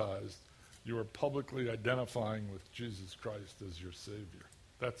baptized, you are publicly identifying with Jesus Christ as your Savior.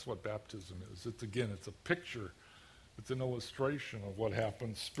 That's what baptism is. It's a picture. It's an illustration of what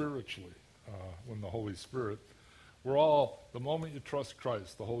happens spiritually when the Holy Spirit. The moment you trust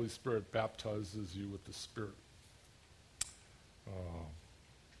Christ, the Holy Spirit baptizes you with the Spirit.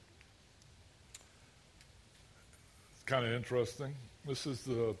 It's kind of interesting. This is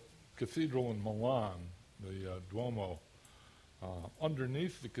the cathedral in Milan, the Duomo.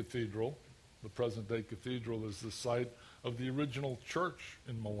 Underneath the cathedral, the present-day cathedral, is the site of the original church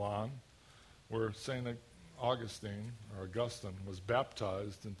in Milan, where St. Augustine was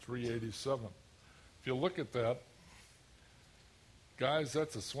baptized in 387. If you look at that, guys,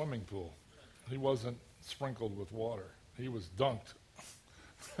 that's a swimming pool. He wasn't sprinkled with water. He was dunked.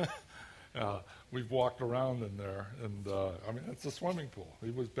 We've walked around in there, and I mean, it's a swimming pool. He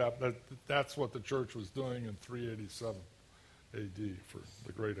was that's what the church was doing in 387 A.D. for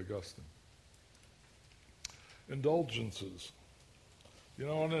the great Augustine. Indulgences. You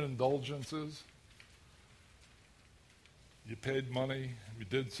know what an indulgence is? You paid money, you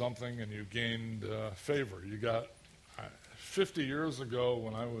did something, and you gained favor. You got 50 years ago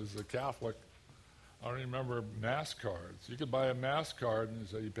when I was a Catholic, I remember Mass cards. You could buy a Mass card and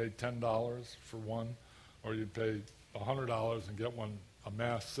you paid $10 for one, or you'd pay $100 and get a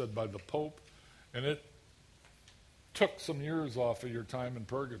Mass said by the Pope, and it took some years off of your time in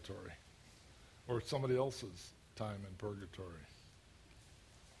purgatory, or somebody else's time in purgatory.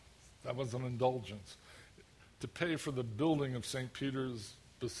 That was an indulgence. To pay for the building of St. Peter's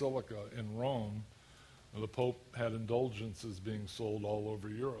Basilica in Rome, the Pope had indulgences being sold all over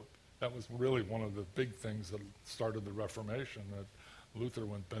Europe. That was really one of the big things that started the Reformation, that Luther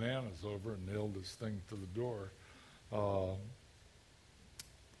went bananas over and nailed his thing to the door.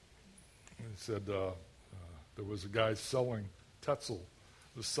 He said there was a guy Tetzel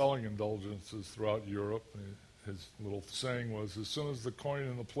was selling indulgences throughout Europe. His little saying was, as soon as the coin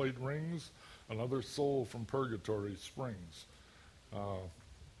in the plate rings, another soul from purgatory springs.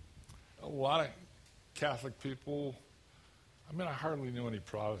 A lot of Catholic people, I mean, I hardly knew any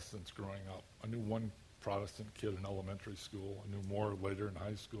Protestants growing up. I knew one Protestant kid in elementary school. I knew more later in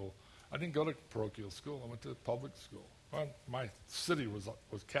high school. I didn't go to parochial school. I went to public school. Well, my city was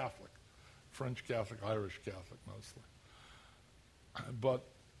Catholic, French Catholic, Irish Catholic mostly. But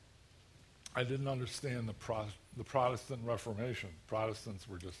I didn't understand the Protestant Reformation. Protestants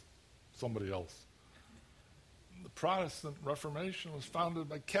were just somebody else. The Protestant Reformation was founded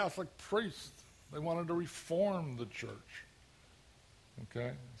by Catholic priests. They wanted to reform the church.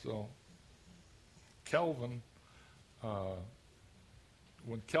 Okay, so Calvin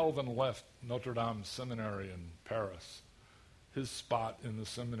when Calvin left Notre Dame Seminary in Paris, his spot in the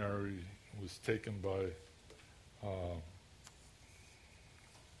seminary was taken by,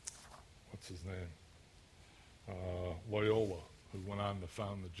 what's his name? Loyola, who went on to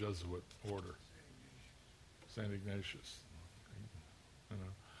found the Jesuit order. St. Ignatius. You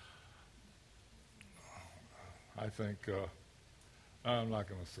know. I think, I'm not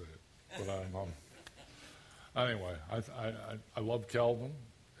going to say it, but anyway, I love Calvin,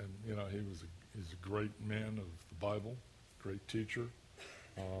 and you know he's a great man of the Bible, great teacher.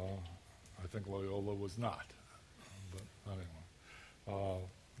 I think Loyola was not, but anyway,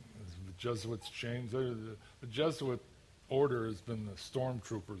 the Jesuits changed. The Jesuit order has been the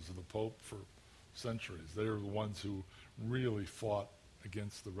stormtroopers of the Pope for centuries. They are the ones who really fought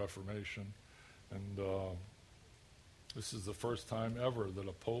against the Reformation, and this is the first time ever that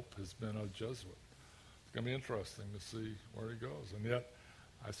a Pope has been a Jesuit. It's going to be interesting to see where he goes. And yet,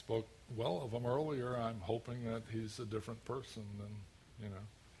 I spoke well of him earlier. I'm hoping that he's a different person than, you know,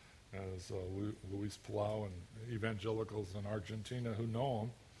 as Luis Palau and evangelicals in Argentina who know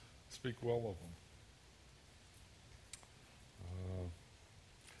him speak well of him.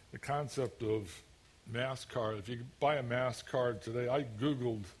 The concept of mass card, if you could buy a mass card today, I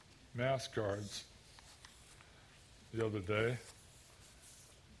Googled mass cards the other day.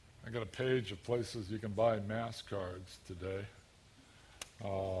 I got a page of places you can buy mass cards today.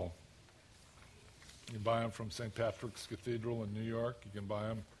 You can buy them from St. Patrick's Cathedral in New York. You can buy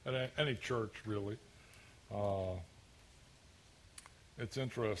them at any church, really. It's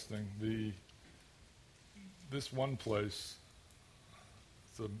interesting. This one place,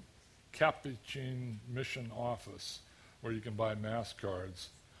 the Capuchin Mission Office, where you can buy mass cards,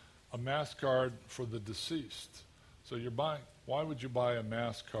 a mass card for the deceased. So you're buying. Why would you buy a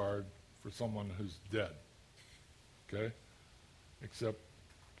mass card for someone who's dead? Okay? Except,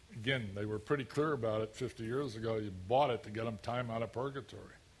 again, they were pretty clear about it 50 years ago. You bought it to get them time out of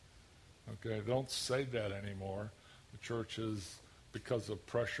purgatory. Okay? They don't say that anymore. The church is, because of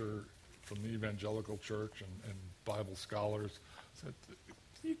pressure from the evangelical church and Bible scholars, said,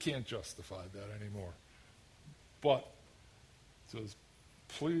 you can't justify that anymore. But it says,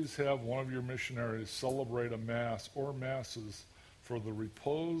 please have one of your missionaries celebrate a mass or masses for the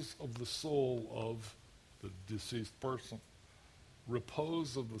repose of the soul of the deceased person.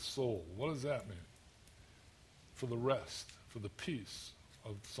 Repose of the soul. What does that mean? For the rest, for the peace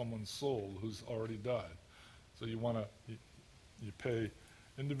of someone's soul who's already died. So you pay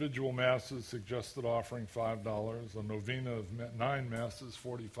individual masses, suggested offering $5, a novena of 9 masses,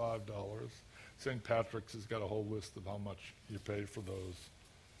 $45. St. Patrick's has got a whole list of how much you pay for those.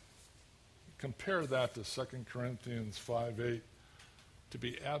 Compare that to 2 Corinthians 5:8. To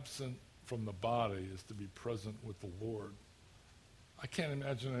be absent from the body is to be present with the Lord. I can't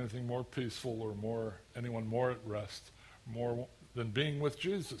imagine anything more peaceful or anyone more at rest, more than being with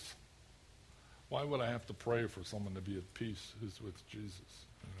Jesus. Why would I have to pray for someone to be at peace who's with Jesus?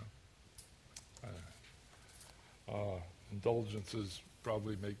 You know? Indulgences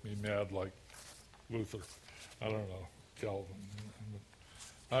probably make me mad like Luther. I don't know, Calvin.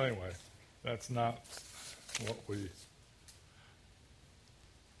 Anyway, that's not what we...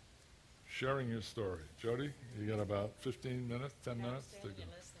 Sharing your story. Jody, you got about 15 minutes, 10 minutes to go.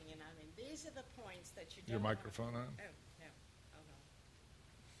 Listening, and I mean, these are the points that you don't Your microphone on? Oh, no. Hold on.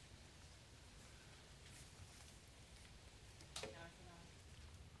 No, it's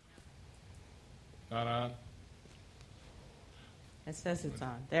not. Not on? It says it's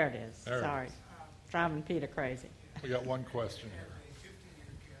on. There it is. There it Sorry. is. Driving Peter crazy. We got one question here.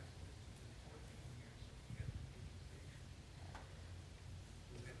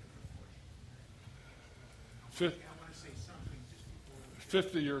 I want to say something just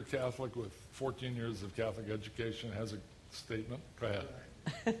before. 50-year Catholic with 14 years of Catholic education has a statement. Go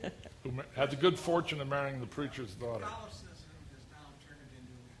ahead. Who had the good fortune of marrying the preacher's daughter. Catholicism has now turned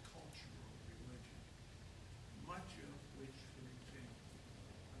into a cultural religion, much of which, for example,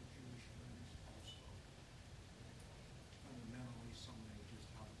 our Jewish friends also fundamentally some may just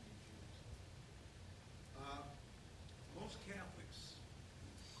how they Jews. Most Catholics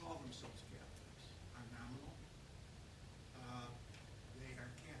call themselves Catholics, are nominal. They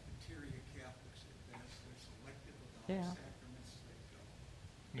are cafeteria Catholics at best. They're selective about the Yeah. sacraments they go.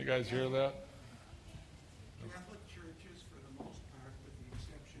 You guys hear that? Catholic churches, for the most part, with the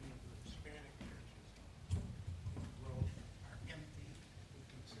exception of the Hispanic churches, well, are empty, with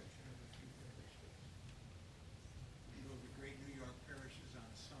the exception of a few parishes. You go to the great New York parishes on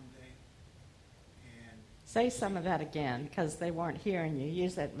Sunday, and Say some of that again, because they weren't hearing you.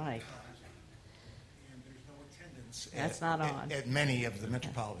 Use that mic. there's no attendance attendance That's not on. at many of the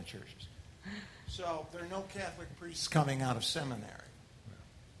metropolitan churches. So there are no Catholic priests coming out of seminary.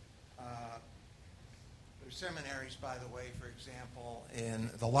 There's seminaries, by the way, for example, in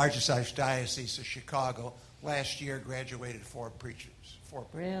the largest archdiocese of Chicago, last year graduated 4 preachers. 4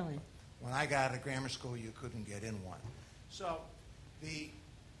 preachers. Really? When I got out of grammar school, you couldn't get in one. So the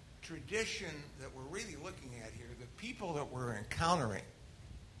tradition that we're really looking at here, the people that we're encountering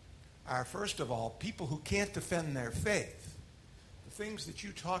are, first of all, people who can't defend their faith. The things that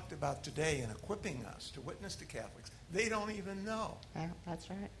you talked about today in equipping us to witness to Catholics, they don't even know. Yeah, that's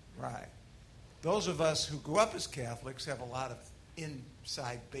right. Right. Those of us who grew up as Catholics have a lot of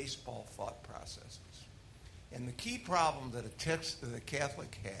inside baseball thought processes. And the key problem that a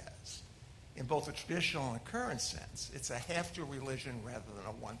Catholic has, in both a traditional and a current sense, it's a have-to religion rather than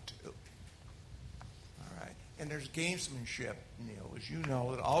a want-to. All right? And there's gamesmanship, Neil, as you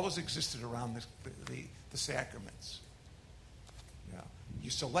know, that always existed around the sacraments. You know,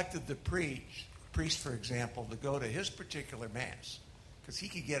 you selected the priest, for example, to go to his particular Mass, because he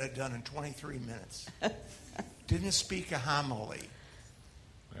could get it done in 23 minutes. Didn't speak a homily.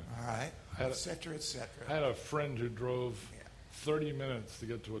 Yeah. All right? Et cetera, et I cetera. had a friend who drove 30 minutes to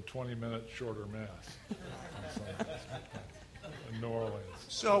get to a 20-minute shorter Mass in New Orleans.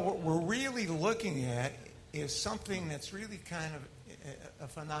 So what we're really looking at is something that's really kind of a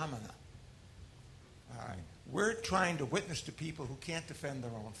phenomenon. All right? We're trying to witness to people who can't defend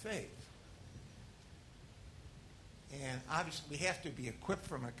their own faith. And obviously we have to be equipped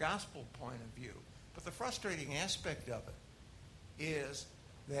from a gospel point of view. But the frustrating aspect of it is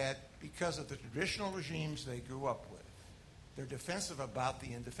that because of the traditional regimes they grew up with, they're defensive about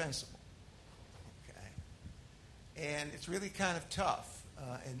the indefensible. Okay? And it's really kind of tough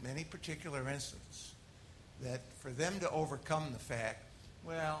in many particular instances that for them to overcome the fact,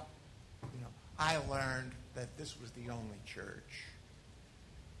 well, you know, I learned that this was the only church.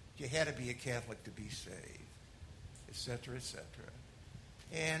 You had to be a Catholic to be saved, et cetera, et cetera.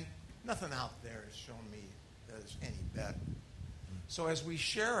 And nothing out there has shown me that it's any better. So as we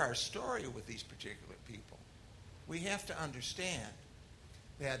share our story with these particular people, we have to understand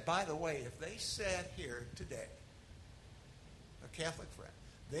that, by the way, if they sat here today, a Catholic friend,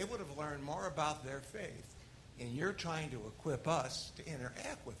 they would have learned more about their faith, and you're trying to equip us to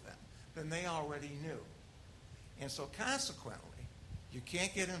interact with them than they already knew. And so consequently, you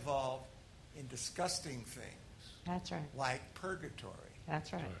can't get involved in disgusting things. That's right. Like purgatory.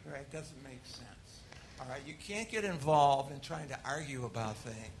 That's right. Right? It doesn't make sense. All right? You can't get involved in trying to argue about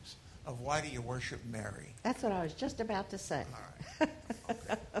things of why do you worship Mary. That's what I was just about to say. All right.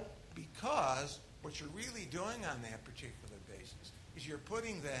 Okay. Because what you're really doing on that particular basis is you're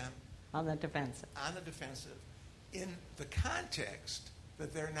putting them On the defensive. on the defensive in the context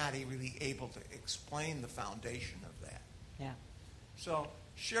that they're not really able to explain the foundation of that. Yeah. So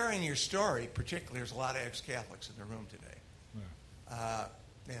sharing your story, particularly, there's a lot of ex-Catholics in the room today. Yeah.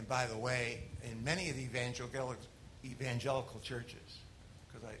 And by the way, in many of the evangelical churches,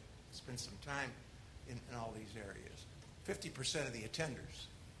 because I spent some time in all these areas, 50% of the attenders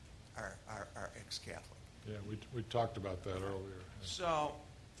are ex-Catholic. Yeah, we talked about that earlier. So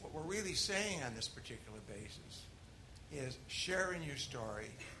what we're really saying on this particular basis is sharing your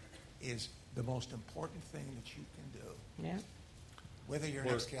story is the most important thing that you can do, Yeah. whether you're an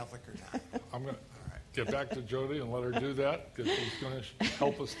Well, ex-Catholic or not. I'm going to All right. get back to Jody and let her do that because she's going to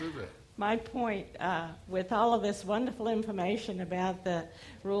help us do that. My point, with all of this wonderful information about the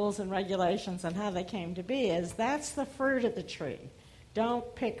rules and regulations and how they came to be, is that's the fruit of the tree.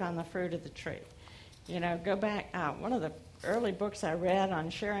 Don't pick on the fruit of the tree. You know, go back. One of the early books I read on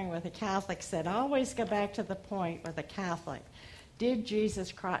sharing with a Catholic said, always go back to the point with a Catholic. Did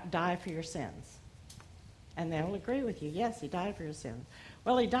Jesus die for your sins? And they'll agree with you. Yes, he died for your sins.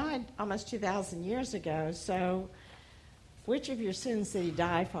 Well, he died almost 2,000 years ago, so which of your sins did he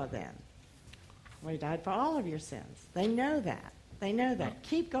die for then? Well, he died for all of your sins. They know that. They know that.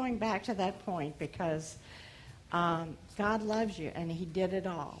 Keep going back to that point because God loves you, and he did it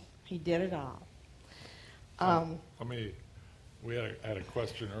all. He did it all. We had a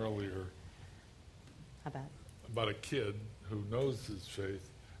question earlier about a kid who knows his faith.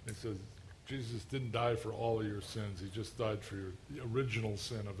 He says, Jesus didn't die for all of your sins. He just died for the original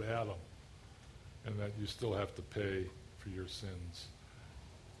sin of Adam, and that you still have to pay for your sins.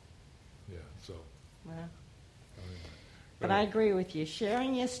 Yeah, so. Well, but I agree with you.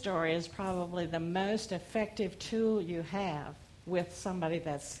 Sharing your story is probably the most effective tool you have with somebody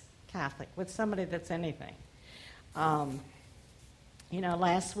that's Catholic, with somebody that's anything.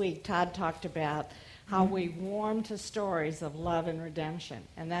 Last week Todd talked about how we warm to stories of love and redemption,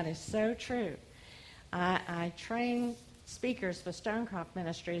 and that is so true. I train speakers for Stonecroft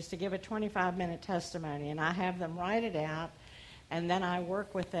Ministries to give a 25-minute testimony, and I have them write it out, and then I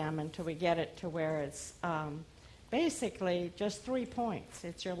work with them until we get it to where it's basically just 3 points.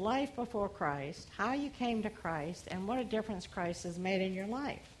 It's your life before Christ, how you came to Christ, and what a difference Christ has made in your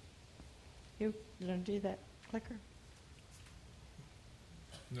life. You going to do that clicker?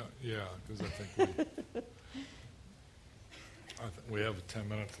 No, yeah, because I think we have 10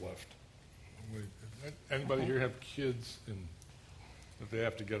 minutes left. Anybody here have kids that they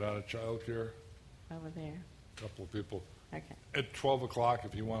have to get out of childcare? Over there. A couple of people. Okay. At 12 o'clock,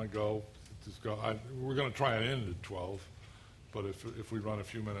 if you want to go, just go. We're going to try and end at 12, but if we run a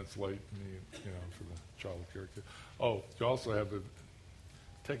few minutes late, for the child care kid. Oh, you also have to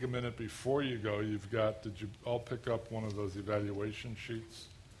take a minute before you go. Did you all pick up one of those evaluation sheets?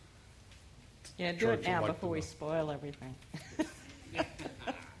 Yeah, do Church it now would like before to we know. spoil everything.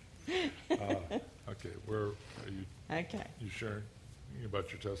 Okay, where are you? Okay. You sharing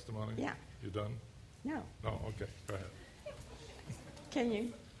about your testimony? Yeah. You done? No. No. Okay, go ahead. Can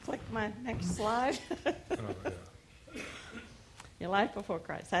you click my next slide? Yeah. Your life before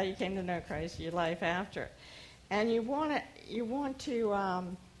Christ, how you came to know Christ, your life after. And you want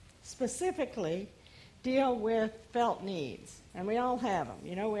to specifically deal with felt needs. And we all have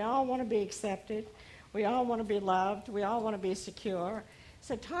them. We all want to be accepted. We all want to be loved. We all want to be secure.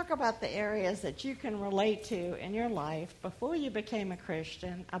 So talk about the areas that you can relate to in your life before you became a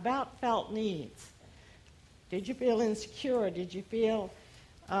Christian about felt needs. Did you feel insecure? Did you feel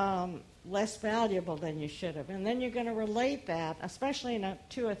less valuable than you should have? And then you're going to relate that, especially in a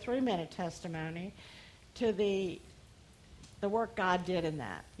 2 or 3 minute testimony, to the work God did in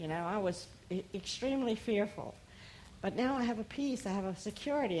that. I was extremely fearful. But now I have a peace, I have a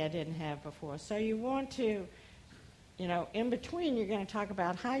security I didn't have before. So you want to, in between you're going to talk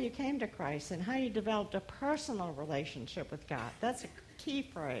about how you came to Christ and how you developed a personal relationship with God. That's a key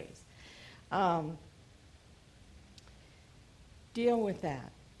phrase. Deal with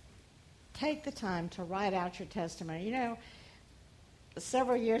that. Take the time to write out your testimony.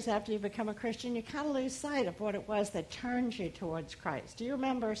 Several years after you become a Christian, you kind of lose sight of what it was that turned you towards Christ. Do you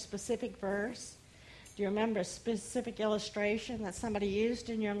remember a specific verse? Do you remember a specific illustration that somebody used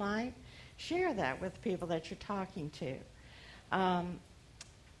in your life? Share that with people that you're talking to.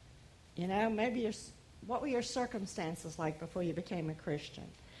 Maybe what were your circumstances like before you became a Christian?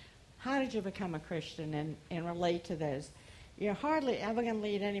 How did you become a Christian and relate to those? You're hardly ever going to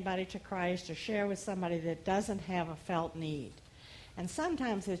lead anybody to Christ or share with somebody that doesn't have a felt need. And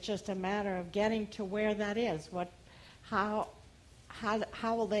sometimes it's just a matter of getting to where that is. How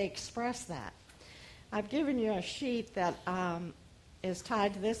will they express that? I've given you a sheet that is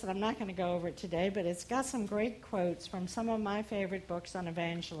tied to this, and I'm not going to go over it today, but it's got some great quotes from some of my favorite books on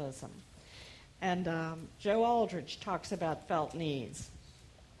evangelism. And Joe Aldrich talks about felt needs.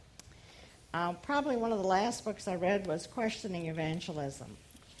 Probably one of the last books I read was Questioning Evangelism.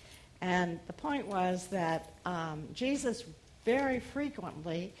 And the point was that Jesus very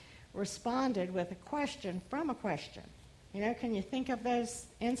frequently responded with a question from a question. Can you think of those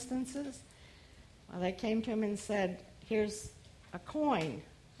instances? Well, they came to him and said, here's a coin.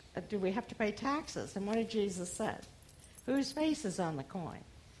 Do we have to pay taxes? And what did Jesus say? Whose face is on the coin?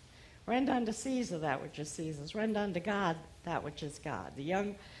 Render unto Caesar that which is Caesar's. Render unto God that which is God. The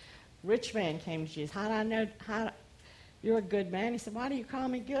young rich man came to Jesus. How do I know you're a good man? He said, why do you call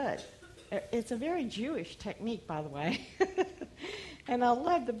me good? It's a very Jewish technique, by the way. And I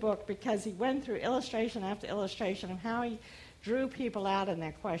love the book because he went through illustration after illustration of how he drew people out in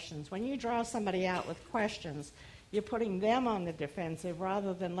their questions. When you draw somebody out with questions, you're putting them on the defensive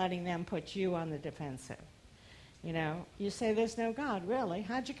rather than letting them put you on the defensive. You say there's no God. Really?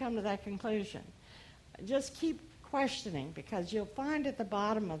 How'd you come to that conclusion? Just keep questioning, because you'll find at the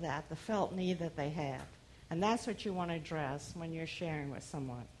bottom of that the felt need that they have. And that's what you want to address when you're sharing with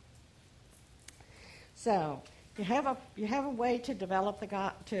someone. So you have a way to develop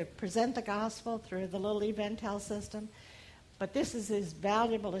to present the gospel through the little Eventel system, but this is as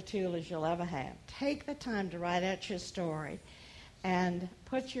valuable a tool as you'll ever have. Take the time to write out your story and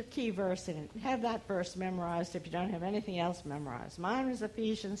put your key verse in it. Have that verse memorized if you don't have anything else memorized. Mine was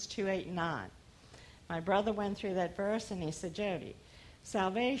Ephesians 2:8-9. My brother went through that verse and he said, Jody,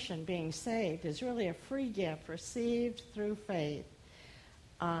 salvation, being saved, is really a free gift received through faith.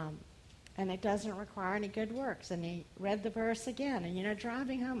 And it doesn't require any good works. And he read the verse again. And,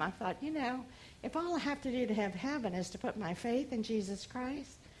 driving home, I thought, if all I have to do to have heaven is to put my faith in Jesus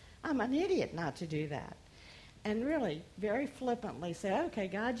Christ, I'm an idiot not to do that. And really, very flippantly say, okay,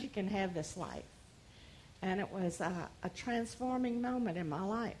 God, you can have this life. And it was a transforming moment in my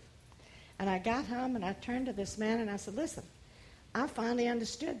life. And I got home and I turned to this man and I said, listen, I finally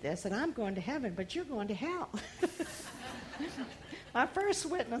understood this, and I'm going to heaven, but you're going to hell. My first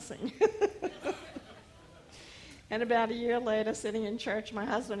witnessing. And about a year later, sitting in church, my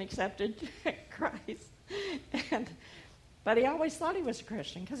husband accepted Christ. But he always thought he was a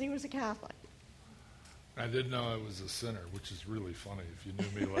Christian because he was a Catholic. I didn't know I was a sinner, which is really funny if you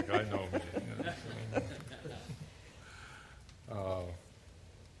knew me like I know me. You know,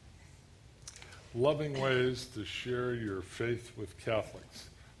 loving ways to share your faith with Catholics.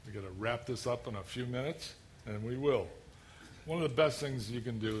 We're going to wrap this up in a few minutes, and we will. One of the best things you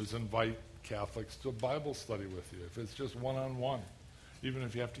can do is invite Catholics to a Bible study with you, if it's just one-on-one, even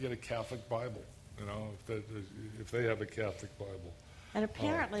if you have to get a Catholic Bible, you know, if they have a Catholic Bible. And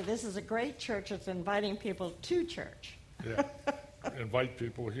apparently this is a great church that's inviting people to church. Yeah, invite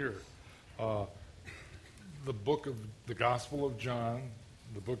people here. The book of the Gospel of John,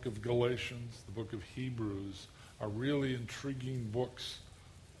 the book of Galatians, the book of Hebrews are really intriguing books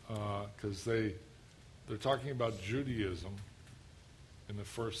because they're talking about Judaism in the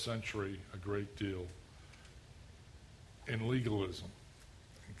first century a great deal, and legalism.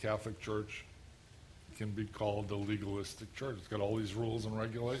 The Catholic Church can be called a legalistic church. It's got all these rules and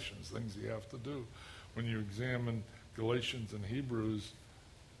regulations, things you have to do. When you examine Galatians and Hebrews,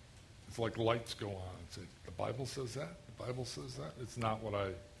 it's like lights go on. It's like, the Bible says that? The Bible says that? It's not what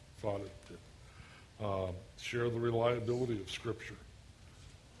I thought it did. Share the reliability of Scripture.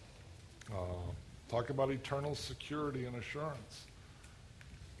 Talk about eternal security and assurance.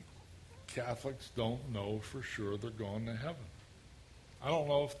 Catholics don't know for sure they're going to heaven. I don't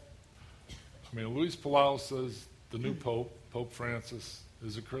know Luis Palau says the new Pope, Pope Francis,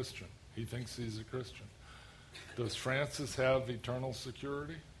 is a Christian. He thinks he's a Christian. Does Francis have eternal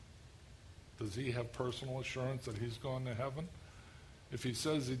security? Does he have personal assurance that he's going to heaven? If he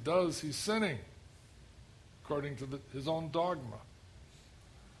says he does, he's sinning, according to his own dogma.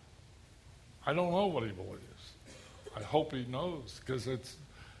 I don't know what he believes. I hope he knows, because it's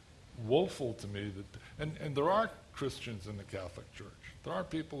woeful to me that, and there are Christians in the Catholic Church. There are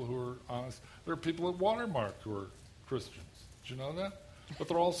people who are honest. There are people at Watermark who are Christians. Did you know that? But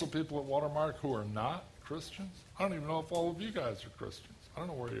there are also people at Watermark who are not Christians. I don't even know if all of you guys are Christians. I don't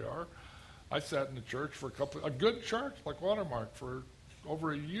know where you are. I sat in the church for a good church like Watermark for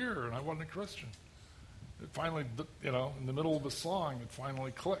over a year, and I wasn't a Christian. It finally, in the middle of a song, it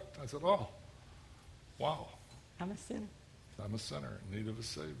finally clicked. I said, oh, wow. I'm a sinner. I'm a sinner in need of a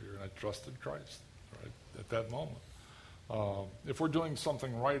Savior, and I trusted Christ right at that moment. If we're doing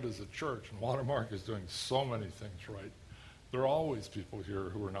something right as a church, and Watermark is doing so many things right, there are always people here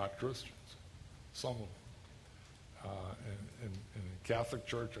who are not Christians, some of them. And in the Catholic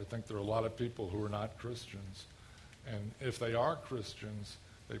Church, I think there are a lot of people who are not Christians, and if they are Christians,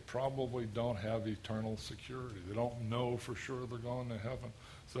 they probably don't have eternal security. They don't know for sure they're going to heaven.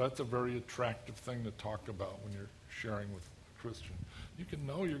 So that's a very attractive thing to talk about when you're sharing with a Christian. You can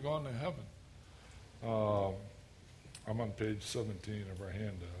know you're going to heaven. I'm on page 17 of our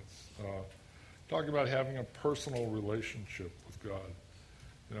handouts. Talk about having a personal relationship with God.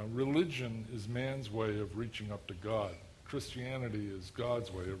 Religion is man's way of reaching up to God. Christianity is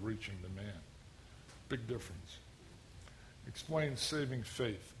God's way of reaching to man. Big difference. Explain saving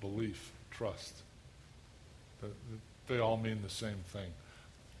faith, belief, trust. They all mean the same thing.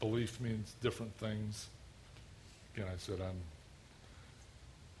 Belief means different things. Again, I said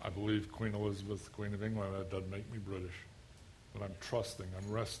I believe Queen Elizabeth, Queen of England. That doesn't make me British. But I'm trusting,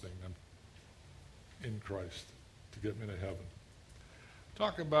 I'm resting, I'm in Christ to get me to heaven.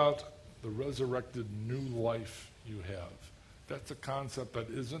 Talk about the resurrected new life you have. That's a concept that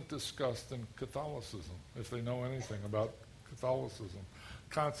isn't discussed in Catholicism, if they know anything about Catholicism.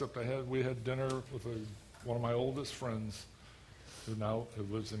 Concept we had dinner with one of my oldest friends who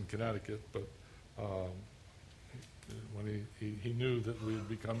lives in Connecticut, but when he knew that we had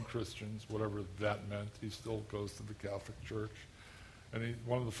become Christians, whatever that meant, he still goes to the Catholic Church. And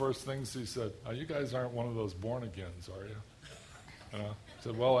one of the first things he said, you guys aren't one of those born-agains, are you? I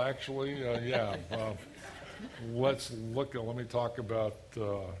said, well, actually, yeah. Let me talk about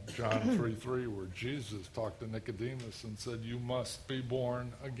John 3:3, where Jesus talked to Nicodemus and said, you must be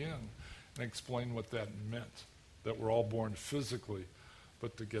born again, and explain what that meant, that we're all born physically,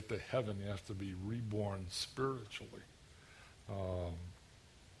 but to get to heaven, you have to be reborn spiritually.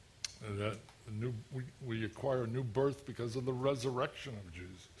 We acquire a new birth because of the resurrection of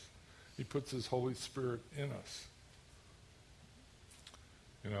Jesus. He puts his Holy Spirit in us.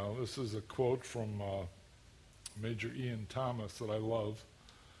 This is a quote from Major Ian Thomas that I love.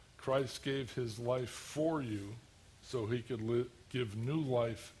 Christ gave his life for you so he could give new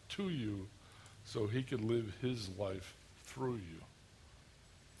life to you so he could live his life through you.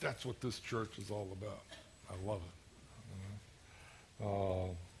 That's what this church is all about. I love it.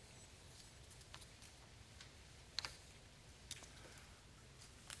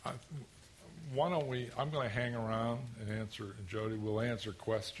 Why don't I'm going to hang around and answer, and Jody will answer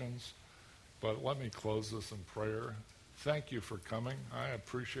questions, but let me close this in prayer. Thank you for coming. I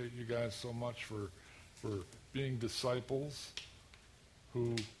appreciate you guys so much for being disciples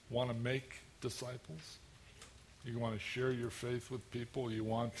who want to make disciples. You want to share your faith with people. You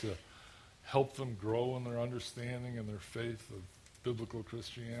want to help them grow in their understanding and their faith of biblical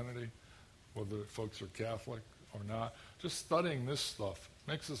Christianity, whether folks are Catholic or not. Just studying this stuff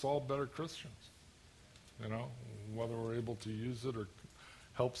makes us all better Christians. You know, whether we're able to use it or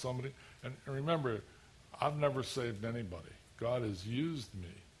help somebody. And remember, I've never saved anybody. God has used me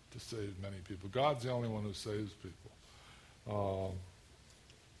to save many people. God's the only one who saves people.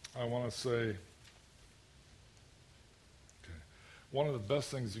 I want to say, one of the best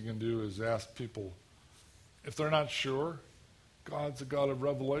things you can do is ask people, if they're not sure, God's a God of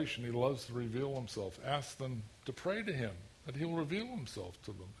revelation. He loves to reveal himself. Ask them to pray to him, that he'll reveal himself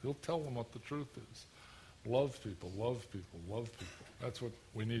to them. He'll tell them what the truth is. Love people, love people, love people. That's what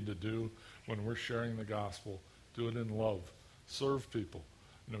we need to do when we're sharing the gospel. Do it in love. Serve people.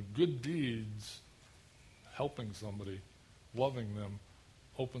 You know, good deeds, helping somebody, loving them,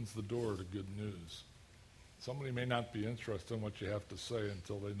 opens the door to good news. Somebody may not be interested in what you have to say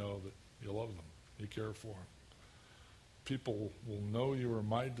until they know that you love them, you care for them. People will know you are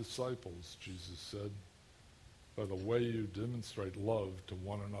my disciples, Jesus said, by the way you demonstrate love to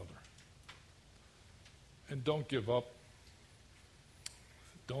one another. And don't give up.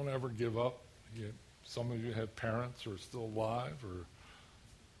 Don't ever give up. Some of you have parents who are still alive or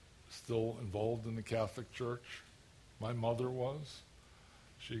still involved in the Catholic Church. My mother was.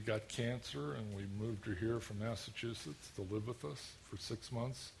 She got cancer, and we moved her here from Massachusetts to live with us for 6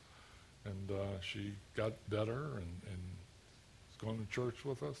 months. And she got better and was going to church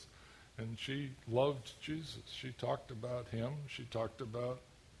with us. And she loved Jesus. She talked about him. She talked about,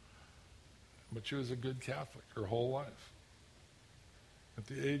 but she was a good Catholic her whole life. At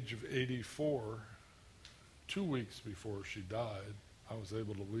the age of 84, 2 weeks before she died, I was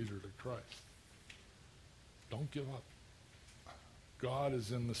able to lead her to Christ. Don't give up. God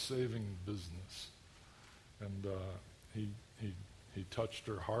is in the saving business. And he touched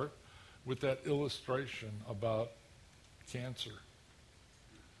her heart with that illustration about cancer.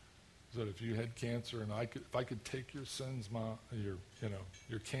 That if you had cancer and if I could take your sins,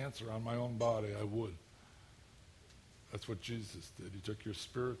 your cancer on my own body, I would. That's what Jesus did. He took your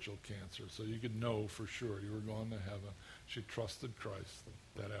spiritual cancer so you could know for sure you were going to heaven. She trusted Christ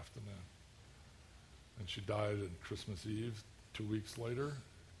that afternoon. And she died on Christmas Eve 2 weeks later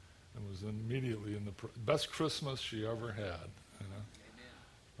and was immediately in the best Christmas she ever had.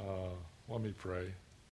 You know? Let me pray.